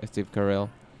Steve Carell.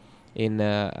 in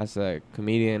as a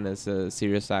comedian, as a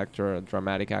serious actor, a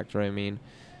dramatic actor. I mean,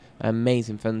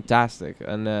 amazing, fantastic,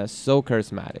 and so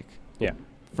charismatic. Yeah.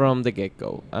 From the get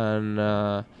go, and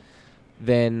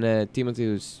then Timothy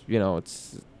was,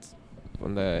 it's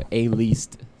on the A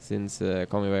list since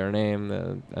Call Me by Your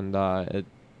Name,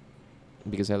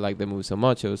 because I like the movie so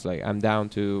much, I was like, I'm down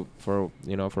for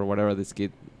whatever this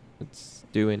kid is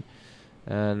doing,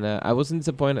 and I wasn't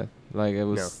disappointed. Like it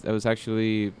was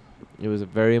actually, it was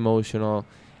very emotional,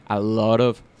 a lot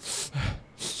of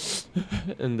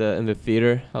in the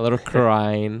theater, a lot of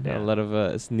crying, Yeah. a lot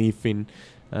of sniffing,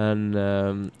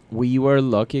 and we were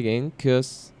lucky again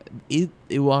because it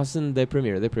wasn't the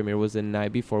premiere. The premiere was the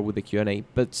night before with the Q&A,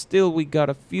 but still we got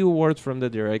a few words from the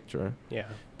director Yeah.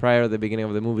 prior to the beginning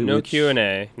of the movie. No which-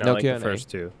 Q&A, not no like Q&A. the first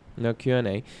two. No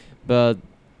Q&A, but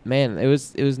man, it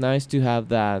was nice to have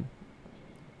that.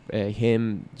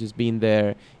 Him just being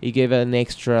there, he gave an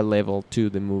extra level to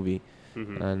the movie,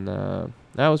 Hmm. and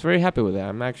I was very happy with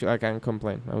that. I can't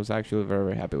complain. I was actually very,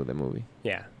 very happy with the movie.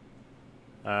 Yeah.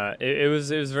 It was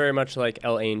very much like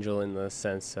El Angel in the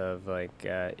sense of like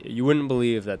you wouldn't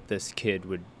believe that this kid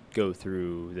would go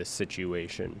through this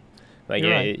situation. Like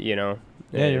You're right. Yeah,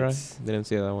 you're right. Didn't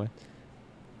see it that way.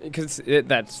 Because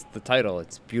that's the title.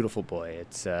 It's Beautiful Boy.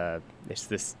 It's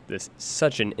this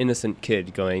such an innocent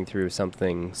kid going through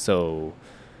something so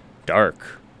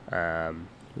dark,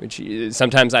 which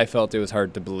sometimes I felt it was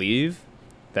hard to believe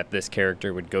that this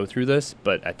character would go through this.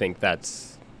 But I think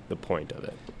that's the point of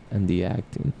it, And the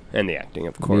acting. and the acting,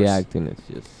 of course. The acting is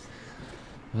just.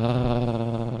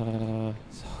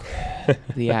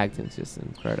 The acting is just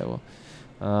incredible.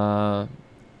 But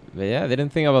yeah, I didn't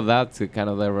think about that, to kind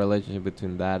of the relationship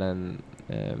between that and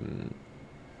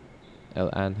El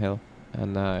Angel,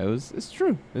 and it's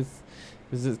true. It's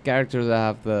these characters that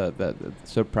have the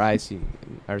surprising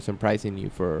you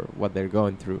for what they're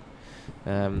going through.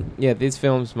 Yeah, these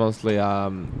films mostly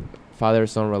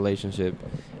father-son relationship,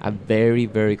 a very,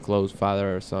 very close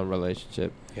father-son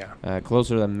relationship. Yeah.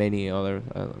 Closer than many other.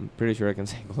 I'm pretty sure I can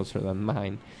say closer than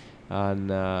mine, and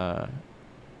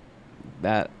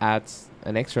that adds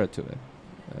an extra to it,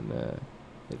 and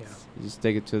you just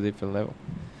take it to a different level,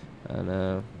 and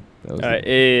that was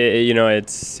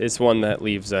it. It's one that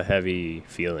leaves a heavy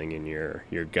feeling in your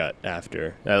gut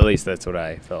after. At least that's what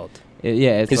I felt.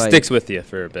 It's It like, sticks with you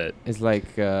for a bit. It's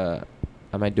like, am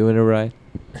I doing it right?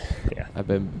 Yeah. I've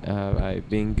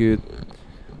been good.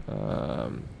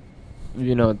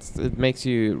 It makes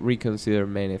you reconsider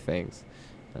many things,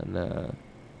 and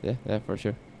yeah, for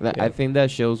sure. Yeah. I think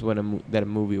that shows when that a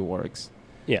movie works.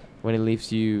 Yeah. When it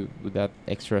leaves you with that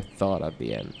extra thought at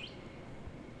the end.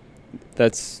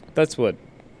 That's what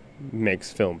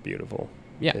makes film beautiful.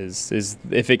 Yeah. Is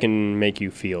if it can make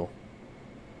you feel.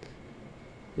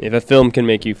 If a film can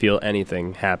make you feel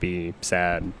anything, happy,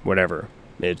 sad, whatever,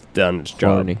 it's done its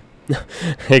job. Horny.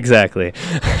 Exactly.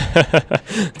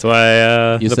 That's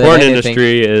why You the said porn anything.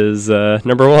 industry is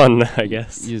number one, I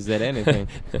guess. You said anything.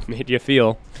 Made you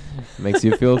feel Makes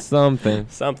you feel something.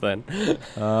 something.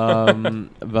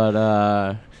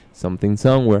 But something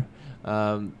somewhere.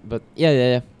 But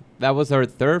yeah. That was our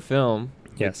third film.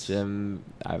 Yes. Which, I'm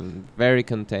very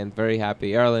content, very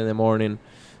happy. Early in the morning,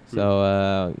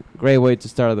 so great way to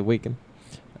start the weekend.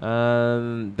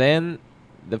 Then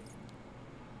the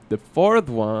fourth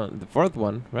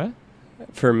one, right?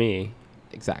 For me,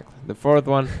 Exactly. The fourth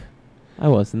one, I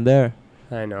wasn't there.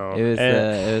 I know.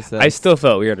 It was. I still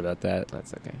felt weird about that.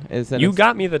 That's okay. You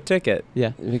got me the ticket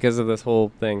Yeah. because of this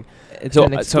whole thing. It's So-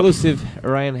 an exclusive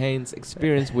Ryan Haynes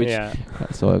experience, which Yeah.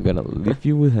 so I'm gonna leave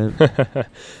you with him.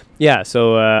 Yeah,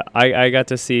 so I got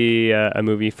to see a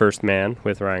movie, First Man,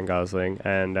 with Ryan Gosling,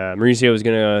 and Mauricio was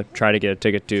gonna try to get a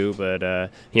ticket too, but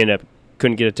he ended up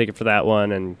couldn't get a ticket for that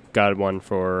one, and got one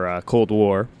for Cold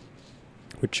War,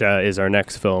 which is our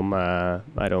next film.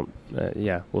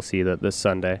 We'll see that this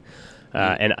Sunday,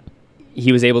 and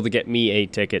he was able to get me a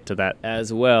ticket to that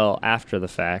as well after the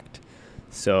fact.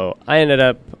 So I ended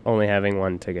up only having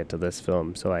one ticket to this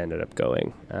film, so I ended up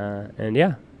going, and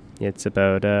yeah. It's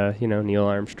about, Neil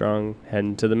Armstrong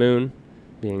heading to the moon,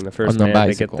 being the first On the man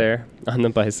bicycle. to get there on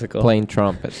the bicycle. Playing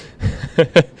trumpet.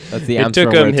 That's the It Armstrong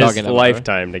took him we're his talking about.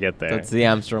 lifetime to get there. That's the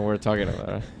Armstrong we're talking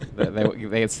about.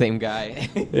 They the same guy.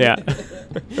 Yeah.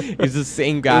 He's the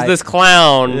same There's guy. this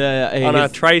clown Yeah, on a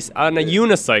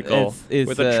unicycle it's,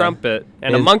 with a trumpet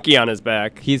and a it's- monkey on his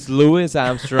back. He's Louis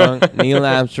Armstrong, Neil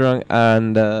Armstrong,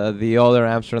 and the other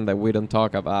Armstrong that we don't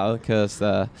talk about because,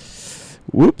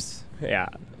 whoops. Yeah,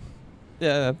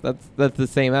 Yeah, that's the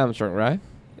same Armstrong, right?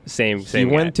 same. He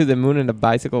went to the moon in a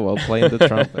bicycle while playing the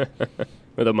trumpet.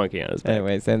 with a monkey on his back.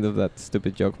 Anyways, end of that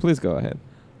stupid joke. Please go ahead.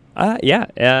 Yeah,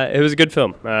 it was a good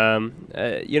film.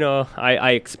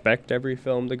 I expect every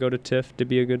film to go to TIFF to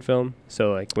be a good film.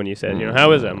 So, like, when you said,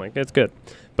 how is it? I'm like, it's good.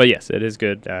 But, yes, it is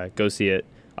good. Go see it.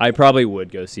 I probably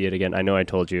would go see it again. I know I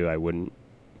told you I wouldn't,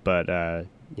 but, I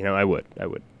would. I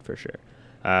would, for sure.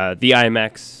 The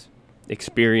IMAX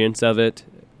experience of it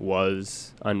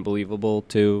was unbelievable,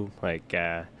 too.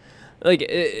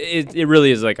 It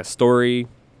really is like a story,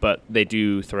 but they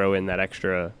do throw in that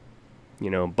extra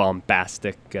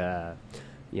bombastic,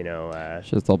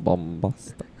 Just a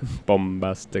bombastic.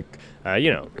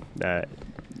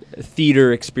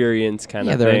 theater experience kind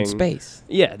of thing. Yeah, they're in space.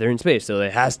 Yeah, they're in space, so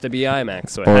it has to be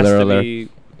IMAX. So it Spoiler has to alert. be.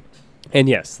 And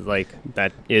yes, like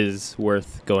that is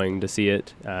worth going to see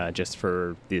it, just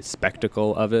for the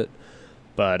spectacle of it.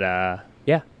 But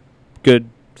yeah, good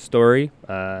story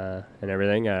and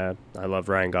everything. I love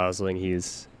Ryan Gosling.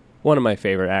 He's one of my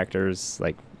favorite actors.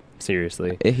 Like,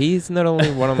 seriously. He's not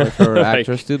only one of my favorite Like-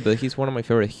 actors too, but he's one of my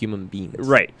favorite human beings.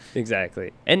 Right,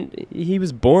 exactly. And he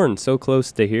was born so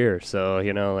close to here, so,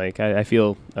 I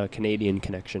feel a Canadian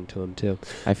connection to him, too.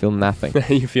 I feel nothing.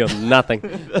 You feel nothing.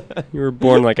 You were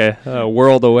born like a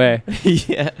world away.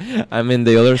 Yeah, I'm in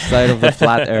the other side of the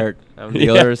flat earth. I'm the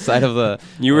Yeah. other side of the.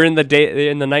 You were in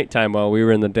the nighttime while we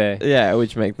were in the day. Yeah,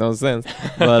 which makes no sense.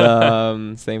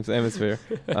 But same hemisphere.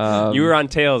 You were on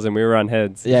tails and we were on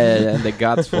heads. Yeah, and the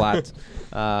God's flat,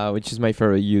 which is my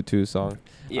favorite U2 song.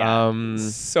 Yeah.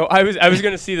 So I was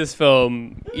gonna see this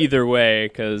film either way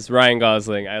because Ryan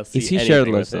Gosling. I'll see. Is he anything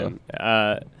shirtless, with him.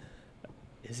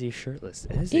 Is he shirtless?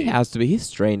 Is He has to be. He's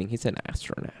training. He's an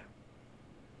astronaut.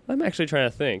 I'm actually trying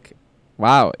to think.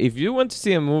 Wow, if you went to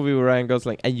see a movie with Ryan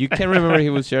Gosling and you can remember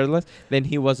he was shirtless, then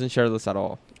he wasn't shirtless at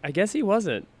all. I guess he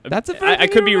wasn't. That's the first I thing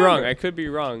could you be wrong. remember. I could be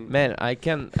wrong. Man,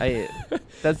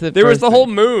 that's the There was first the thing. whole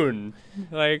moon.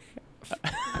 Like,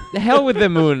 The hell with the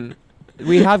moon.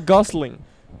 We have Gosling.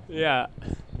 yeah.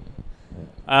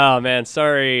 Oh man,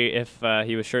 sorry if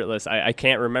he was shirtless. I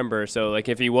can't remember. So like,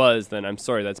 if he was, then I'm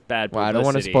sorry. That's bad Well, publicity. I don't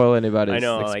want to spoil anybody's I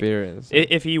know, like, experience.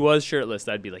 If he was shirtless,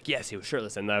 I'd be like, yes, he was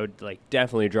shirtless, and that would like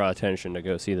definitely draw attention to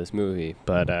go see this movie.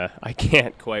 But I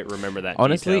can't quite remember that.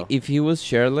 Honestly, detail. if he was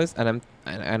shirtless, and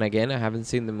again, I haven't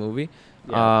seen the movie,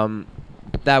 Yeah.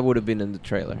 that would have been in the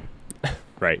trailer.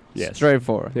 Right. Yes.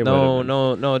 Straightforward. It No,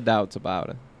 would've no doubts about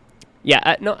it.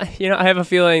 Yeah. No. I have a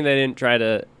feeling they didn't try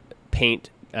to paint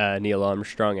Neil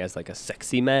Armstrong as like a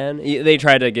sexy man. They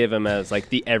tried to give him as like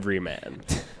the everyman.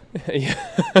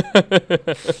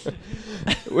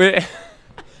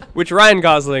 Which Ryan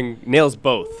Gosling nails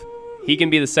both. He can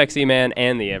be the sexy man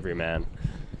and the everyman.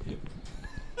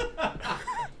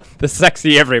 The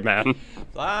sexy everyman.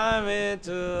 Fly me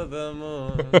to the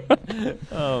moon.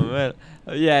 Oh man,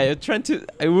 yeah. You're trying to.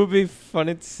 It would be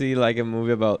funny to see like a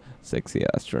movie about sexy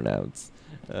astronauts,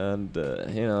 and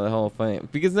the whole thing.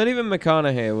 Because not even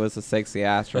McConaughey was a sexy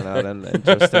astronaut in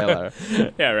Interstellar,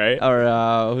 Yeah. Right.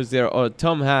 or who's there? Or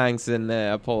Tom Hanks in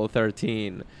Apollo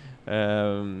 13,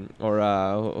 or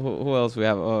who else we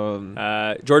have?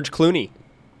 George Clooney.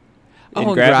 In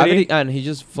Oh, Gravity? and he's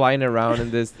just flying around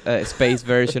in this space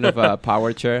version of a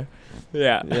power chair.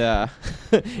 Yeah. Yeah,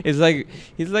 it's like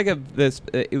he's like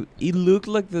it looked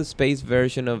like the space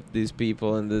version of these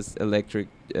people in this electric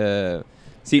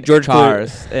See, George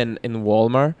cars in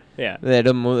Walmart. Yeah. They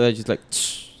don't move. They're just like,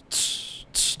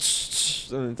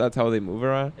 and that's how they move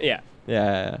around. Yeah.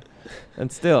 Yeah,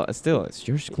 and still, it's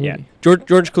George Clooney. Yeah.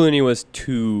 George Clooney was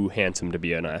too handsome to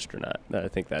be an astronaut. I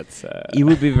think that's. It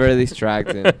would be very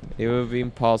distracting. It would be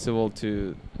impossible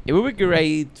to. It would be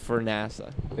great for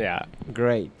NASA. Yeah.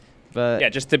 Great, but Yeah,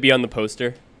 just to be on the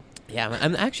poster. yeah, man,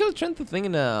 I'm actually trying to think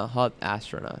in a hot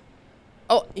astronaut.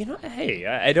 Oh, hey,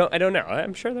 I don't know.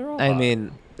 I'm sure they're all. I hot.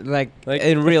 mean, like like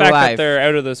in the real fact that life. they're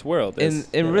out of this world. In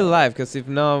real life, because if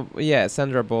no, yeah,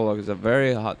 Sandra Bullock is a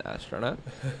very hot astronaut,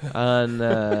 and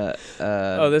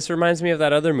Oh, this reminds me of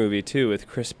that other movie too with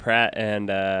Chris Pratt and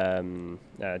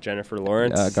Jennifer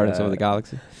Lawrence. Guardians of the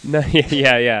Galaxy. No,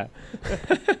 yeah.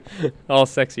 All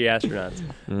sexy astronauts.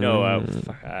 No, I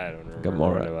don't remember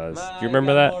Gamora. what it was. Do you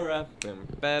remember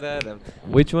that?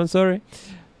 Which one? Sorry.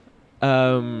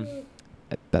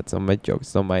 That's on my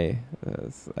jokes. On my.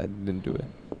 I didn't do it.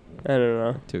 I don't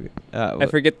know. Took it. I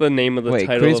forget the name of the Wait,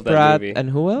 title Chris of that Pratt movie. and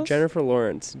who else? Jennifer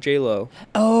Lawrence, J-Lo.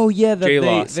 Oh yeah, that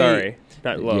J-Law, they sorry,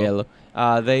 not Lo.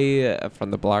 Yellow. They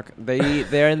from the block.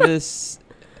 They're in this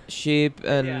ship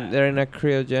and Yeah. they're in a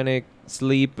cryogenic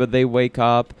sleep, but they wake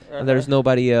up and there's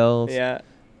nobody else. Yeah,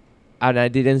 And I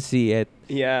didn't see it,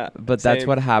 yeah. but that's same.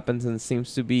 what happens and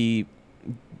seems to be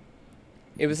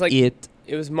It was like. it.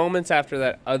 It was moments after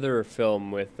that other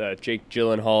film with Jake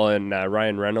Gyllenhaal and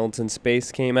Ryan Reynolds in space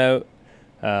came out.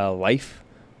 Life.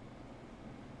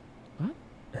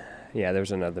 Yeah,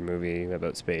 there's another movie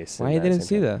about space. Why you didn't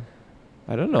see that?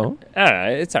 I don't know. I don't know.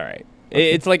 It's all right.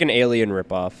 Okay. It's like an Alien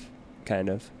ripoff, kind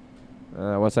of.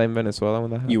 Was I in Venezuela when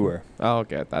that happened? You were. Oh,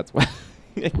 okay. That's why.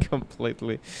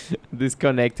 Completely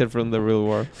disconnected from the real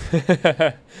world.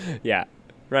 Yeah,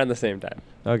 around the same time.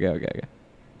 Okay.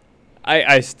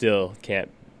 I still can't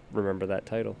remember that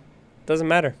title. Doesn't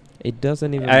matter. It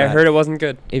doesn't even I matter. heard it wasn't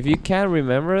good. If you can't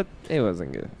remember it, it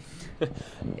wasn't good.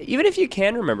 Even if you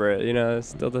can remember it, it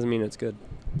still doesn't mean it's good.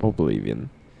 Oblivion.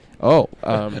 Oh,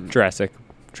 Jurassic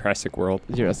World.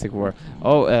 Jurassic World.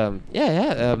 Oh,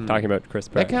 yeah. Talking about Chris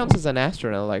Pratt. That counts as an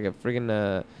astronaut, like a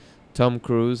freaking Tom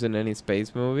Cruise in any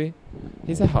space movie.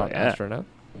 He's a hot astronaut.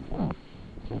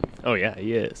 Oh yeah,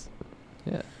 he is.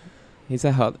 Yeah, he's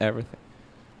a hot everything.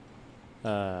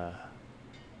 So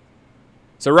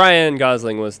Ryan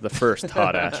Gosling was the first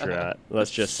hot astronaut. Let's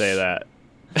just say that.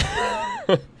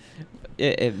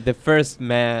 The first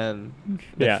man,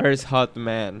 the first hot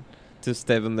man to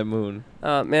step on the moon.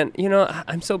 Man,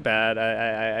 I'm so bad.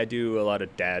 I do a lot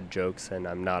of dad jokes, and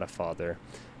I'm not a father.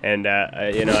 And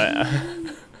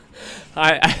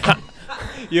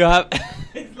you have.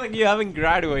 It's like you haven't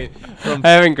graduated from. I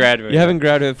haven't graduated. You haven't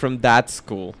graduated from that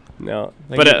school. No,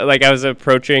 Like but you- I was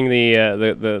approaching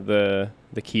the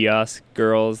kiosk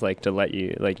girls to let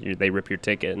you they rip your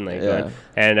ticket and Yeah.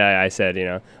 and I said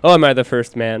oh, am I the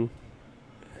first man?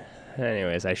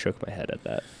 Anyways, I shook my head at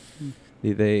that.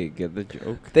 Did they get the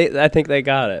joke? I think they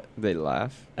got it. They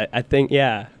laugh. I think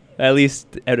at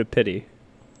least out of pity.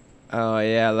 Oh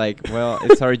yeah, well,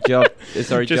 it's our job.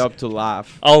 It's our Just- job to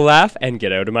laugh. I'll laugh and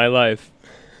get out of my life.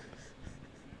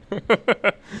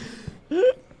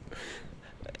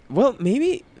 Well,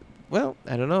 maybe. Well,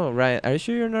 I don't know, Ryan. Are you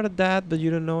sure you're not a dad, but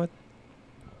you don't know it?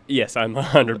 Yes, I'm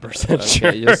 100% sure.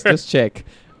 Okay, just check.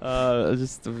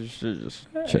 Just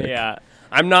check. Yeah,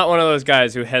 I'm not one of those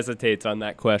guys who hesitates on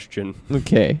that question.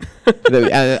 Okay.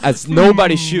 As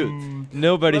nobody should.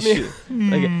 Nobody Let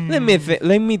me- should.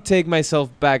 Let me take myself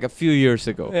back a few years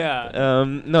ago. Yeah.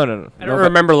 No. I don't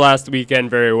remember last weekend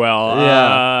very well.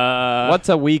 Yeah. What's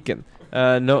a weekend?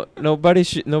 Nobody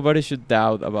should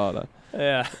doubt about that.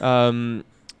 Yeah.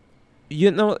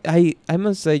 I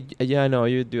must say, I know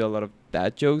you do a lot of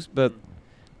dad jokes, but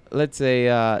let's say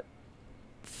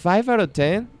 5 out of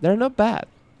 10, they're not bad.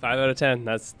 5 out of 10.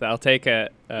 I'll take a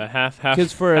half.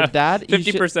 Because for a dad,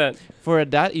 50%. For a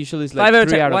dad, usually it's like 5 out of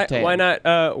 3 10. out of 10. Why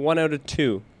not 1 out of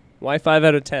 2? Why 5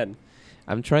 out of 10?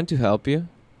 I'm trying to help you.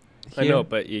 I know,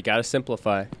 but you gotta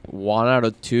simplify. 1 out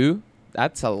of 2,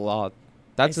 that's a lot.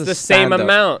 That's It's a the same stand-up.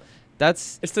 amount.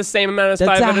 It's It's the same amount as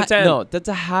that's 5 out of 10. No, that's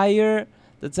a higher.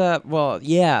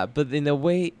 Yeah, but in a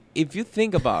way, if you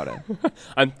think about it,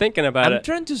 I'm thinking about it.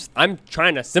 I'm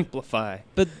trying to simplify.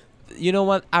 But you know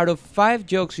what? Out of 5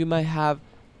 jokes, you might have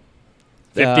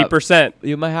 50%.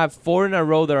 You might have 4 in a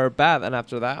row that are bad, and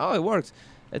after that, it works.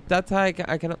 That's how I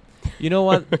cannot. You know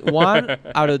what? 1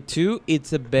 out of 2,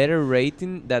 it's a better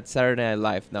rating than Saturday Night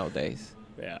Live nowadays.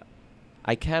 Yeah.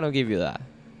 I cannot give you that.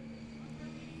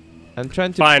 I'm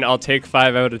trying to. Fine, I'll take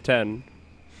 5 out of 10.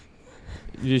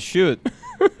 You should.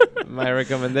 My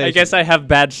recommendation. I guess I have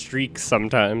bad streaks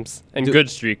sometimes and Do- good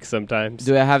streaks sometimes.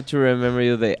 Do I have to remember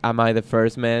you the "Am I the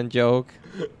first man" joke?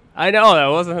 I know that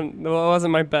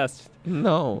wasn't my best,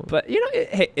 No. but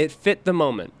it fit the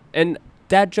moment. And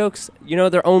dad jokes,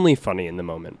 they're only funny in the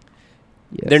moment.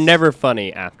 Yes. They're never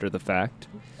funny after the fact.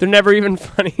 They're never even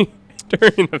funny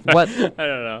during the fact. What? I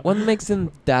don't know. What makes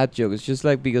them dad jokes? Just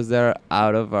like because they're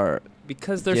out of our.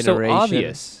 Because they're generation. so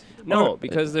obvious. No, Or-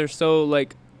 because they're so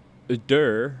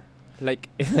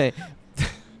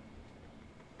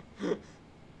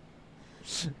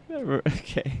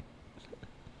Okay.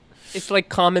 it's like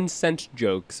common sense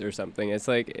jokes or something. It's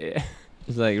like,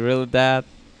 It's like really dad.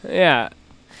 yeah.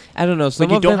 I don't know. It's like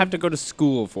you don't have to go to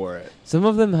school for it. Some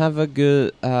of them have a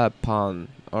good pun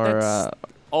or That's-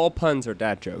 All puns are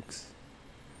dad jokes.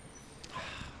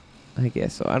 I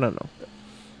guess so. I don't know.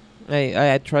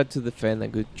 I try to defend a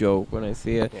good joke when I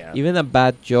see it. Yeah. Even a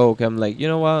bad joke, I'm like, you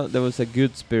know what? There was a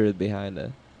good spirit behind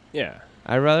it. Yeah.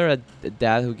 I'd rather a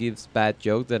dad who gives bad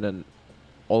jokes than an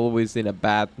always in a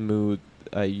bad mood.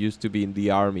 Used to be in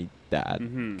the army dad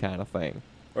Mhm. kind of thing.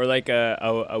 Or like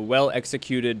a well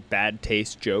executed bad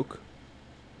taste joke.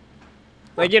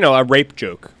 Like, a rape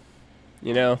joke.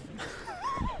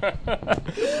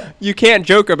 You can't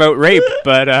joke about rape,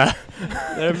 but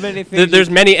There are many things. there's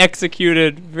many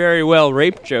executed very well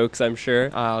rape jokes, I'm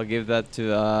sure. I'll give that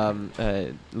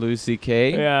to Louis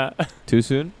C.K. Yeah. Too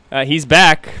soon? He's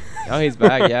back. Oh, he's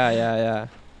back. Yeah.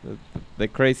 The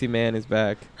crazy man is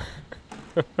back.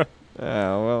 Oh,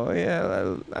 well,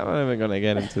 yeah. I'm not even going to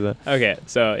get into that. Okay,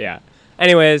 so yeah.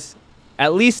 Anyways,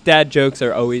 At least dad jokes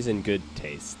are always in good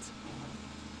taste.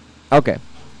 Okay.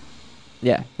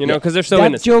 Yeah. You know, yeah. because they're so Dad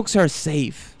innocent. jokes are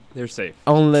safe They're safe.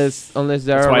 unless they're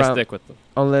That's why I around, stick with them.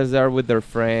 unless they're with their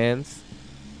friends,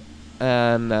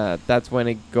 and that's when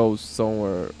it goes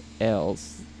somewhere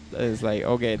else. It's like,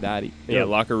 okay, daddy. You Yeah, know,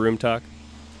 locker room talk.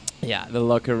 yeah, the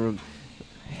locker room.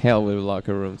 Hell with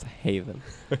locker rooms. I hate them.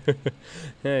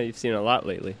 Yeah, you've seen a lot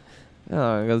lately.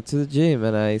 Oh, I go to the gym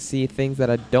and I see things that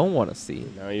I don't want to see.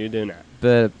 No, you do not.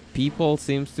 But people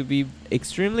seems to be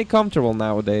extremely comfortable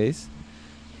nowadays,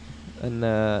 and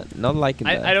not liking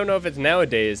that. I don't know if it's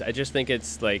nowadays. I just think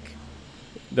it's like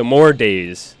the more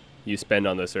days you spend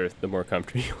on this earth, the more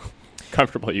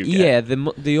comfortable you get. Yeah,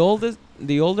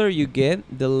 the older you get,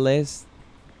 the less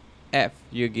f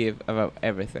you give about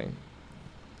everything,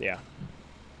 Yeah.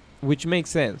 which makes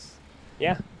sense.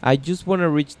 Yeah. I just want to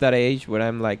reach that age where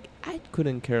I'm like, I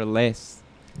couldn't care less.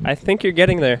 I think you're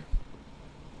getting there.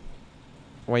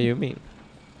 What do you mean?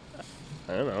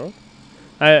 I don't know.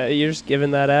 You're just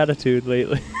giving that attitude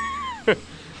lately.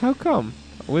 How come?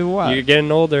 With what? You're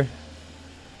getting older.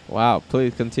 Wow,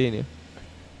 please continue.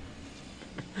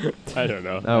 I don't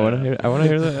know. I want to hear. I want to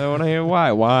hear. I want to hear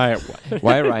why.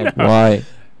 Why, Ryan? Why?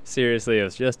 Seriously, it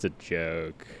was just a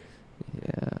joke.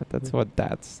 Yeah, that's what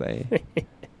dads say.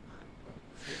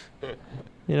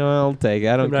 You know, I'll take it.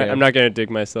 I don't care. I'm not going to dig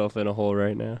myself in a hole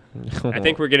right now. I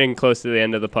think we're getting close to the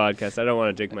end of the podcast. I don't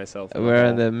want to dig myself in a we're hole.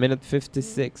 in the minute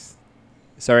 56.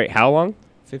 Sorry, how long?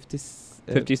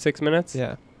 56 minutes?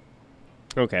 Yeah.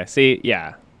 Okay. See,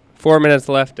 yeah. 4 minutes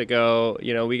left to go.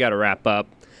 You know, we got to wrap up.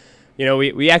 You know,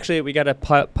 we got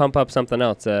to pump up something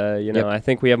else. You know, Yep. I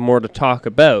think we have more to talk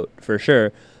about for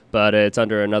sure, but it's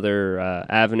under another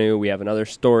avenue. We have another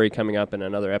story coming up in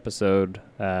another episode,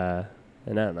 and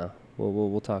I don't know.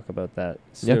 We'll talk about that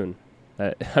soon.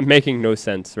 I'm making no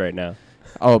sense right now.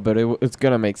 Oh, but it's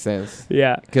gonna make sense.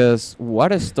 Yeah. Because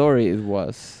what a story it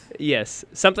was. Yes.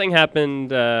 Something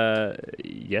happened.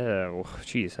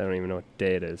 Jeez, I don't even know what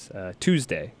day it is.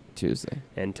 Tuesday. Tuesday.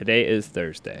 And today is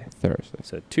Thursday. Thursday.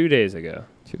 So 2 days ago.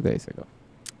 2 days ago.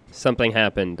 Something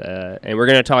happened. And we're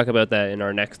going to talk about that in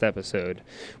our next episode,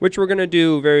 which we're going to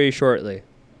do very shortly.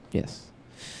 Yes.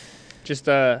 Just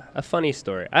a funny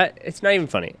story. It's not even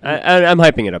funny. I'm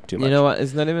hyping it up too much. You know what?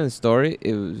 It's not even a story.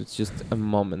 It was just a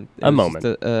moment. A moment.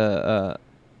 Just a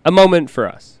moment for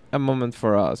us. a moment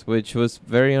for us, which was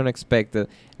very unexpected.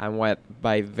 And what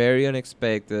by very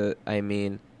unexpected, I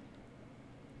mean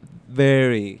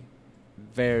very,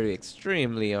 very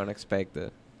extremely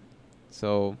unexpected.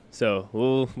 So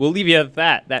we'll leave you at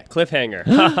that cliffhanger.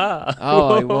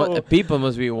 people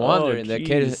must be wondering.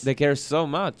 jeez. They care so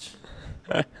much.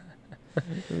 it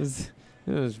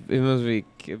must be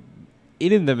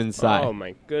eating them inside. Oh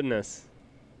my goodness!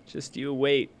 Just you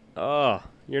wait. Oh,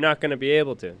 you're not gonna be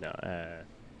able to. No.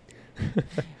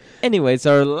 Anyways,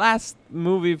 our last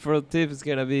movie for the tip is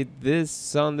gonna be this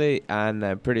Sunday, and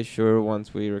I'm pretty sure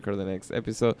once we record the next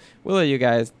episode, we'll let you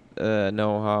guys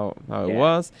know how it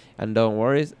was. And don't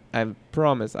worry, I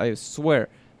promise, I swear,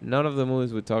 none of the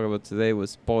movies we talk about today will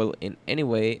spoil in any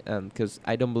way, because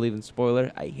I don't believe in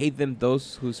spoiler. I hate them.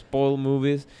 Those who spoil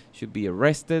movies should be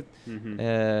arrested. Mm-hmm.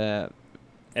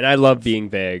 And I love being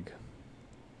vague.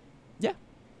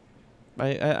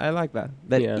 I like that.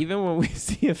 Yeah. Even when we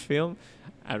see a film,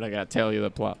 I'm not gonna tell you the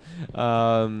plot.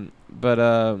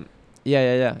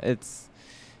 Yeah. It's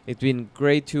been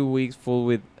great 2 weeks full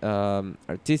with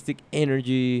artistic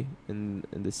energy in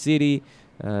the city,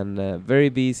 and very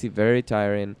busy, very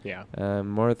tiring. Yeah.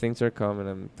 More things are coming,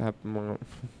 and have more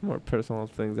personal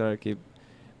things that I keep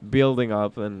building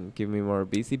up and keep me more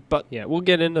busy. But Yeah, we'll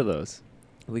get into those.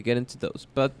 we get into those.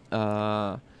 But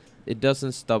it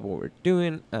doesn't stop what we're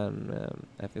doing, and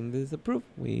I think this is the proof.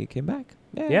 We came back.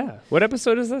 Yeah. What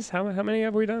episode is this? How many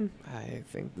have we done? I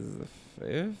think this is the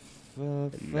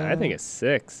fifth. I think it's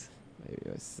 6.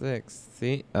 maybe a sixth.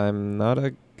 See, I'm not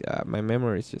a. My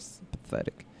memory is just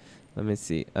pathetic. Let me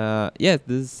see. Yeah, this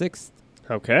is sixth.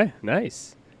 Okay,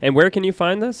 nice. And where can you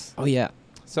find this? Oh yeah.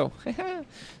 So,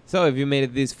 so if you made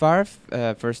it this far,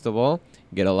 first of all,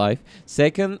 get a life.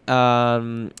 Second,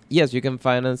 yes, you can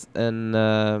find us in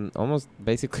almost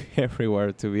basically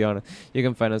everywhere. To be honest, you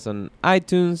can find us on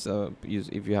iTunes.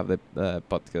 If you have the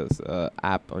podcast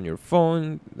app on your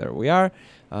phone, there we are.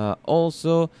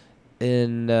 Also,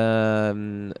 in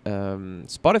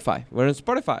Spotify. We're on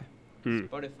Spotify.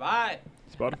 Spotify.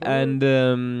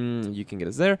 And you can get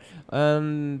us there.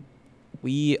 And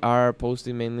we are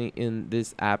posting mainly in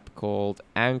this app called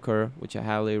Anchor, which I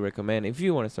highly recommend if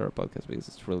you want to start a podcast, because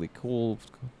it's really cool.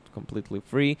 completely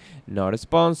free, not a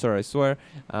sponsor, I swear.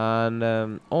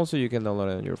 And also you can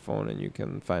download it on your phone, and you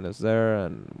can find us there,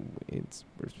 and it's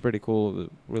pretty cool.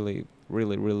 Really,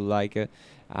 really, really like it.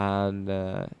 And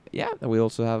we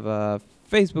also have a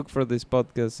Facebook for this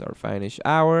podcast, Our Finnish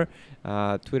Hour,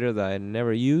 Twitter that I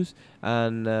never use,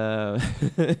 and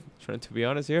trying to be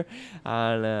honest here.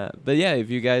 And but yeah, if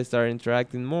you guys start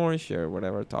interacting more, share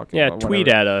whatever, talking Yeah, about tweet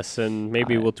whatever, at us, and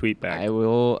maybe we'll tweet back. I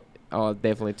will. I'll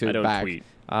definitely tweet I don't back. tweet.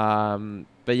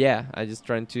 But yeah, I just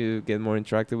trying to get more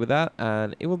interactive with that,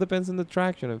 and it will depends on the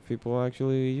traction if people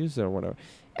actually use it or whatever.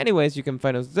 Anyways, you can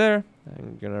find us there.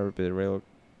 I'm gonna repeat it real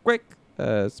quick.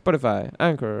 Spotify,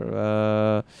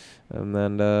 Anchor, and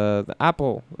then the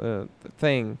Apple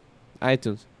thing,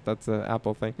 iTunes. That's the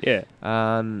Apple thing. Yeah.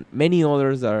 And many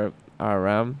others are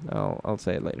around. I'll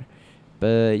say it later.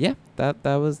 But yeah, that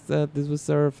was this was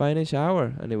our Finnish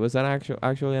hour, and it was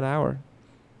actually an hour.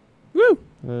 Woo!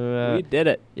 We We did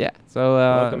it. Yeah. So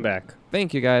Welcome back.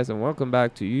 thank you guys, and welcome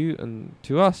back to you and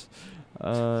to us.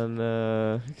 And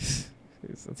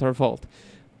it's our fault,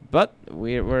 but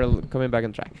we're coming back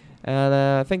on track.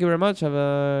 And thank you very much. Have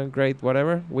a great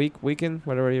weekend,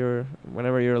 whenever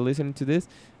you're listening to this.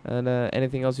 And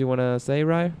anything else you wanna say,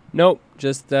 Ryan? Nope.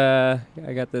 Just I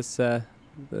got this the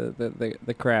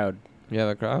crowd. You have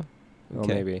a crowd? Well,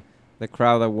 Okay. maybe. The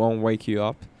crowd that won't wake you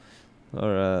up,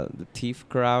 or the thief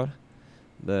crowd,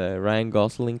 the Ryan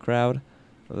Gosling crowd,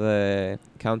 the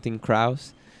Counting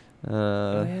Crows,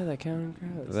 Oh yeah, that counting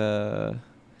crowds. the.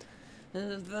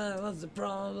 What's the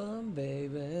problem,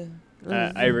 baby?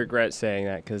 I regret saying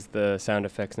that because the sound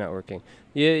effect's not working.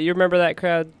 You remember that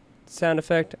crowd sound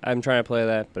effect? I'm trying to play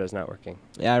that, but it's not working.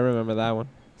 Yeah, I remember that one.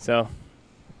 So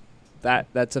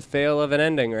that's a fail of an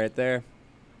ending right there.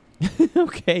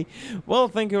 Okay. Well,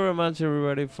 thank you very much,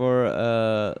 everybody,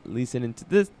 for listening to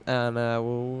this, and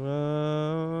we'll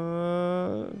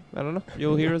I don't know.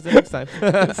 You'll hear us the next time.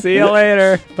 See you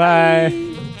later. Bye.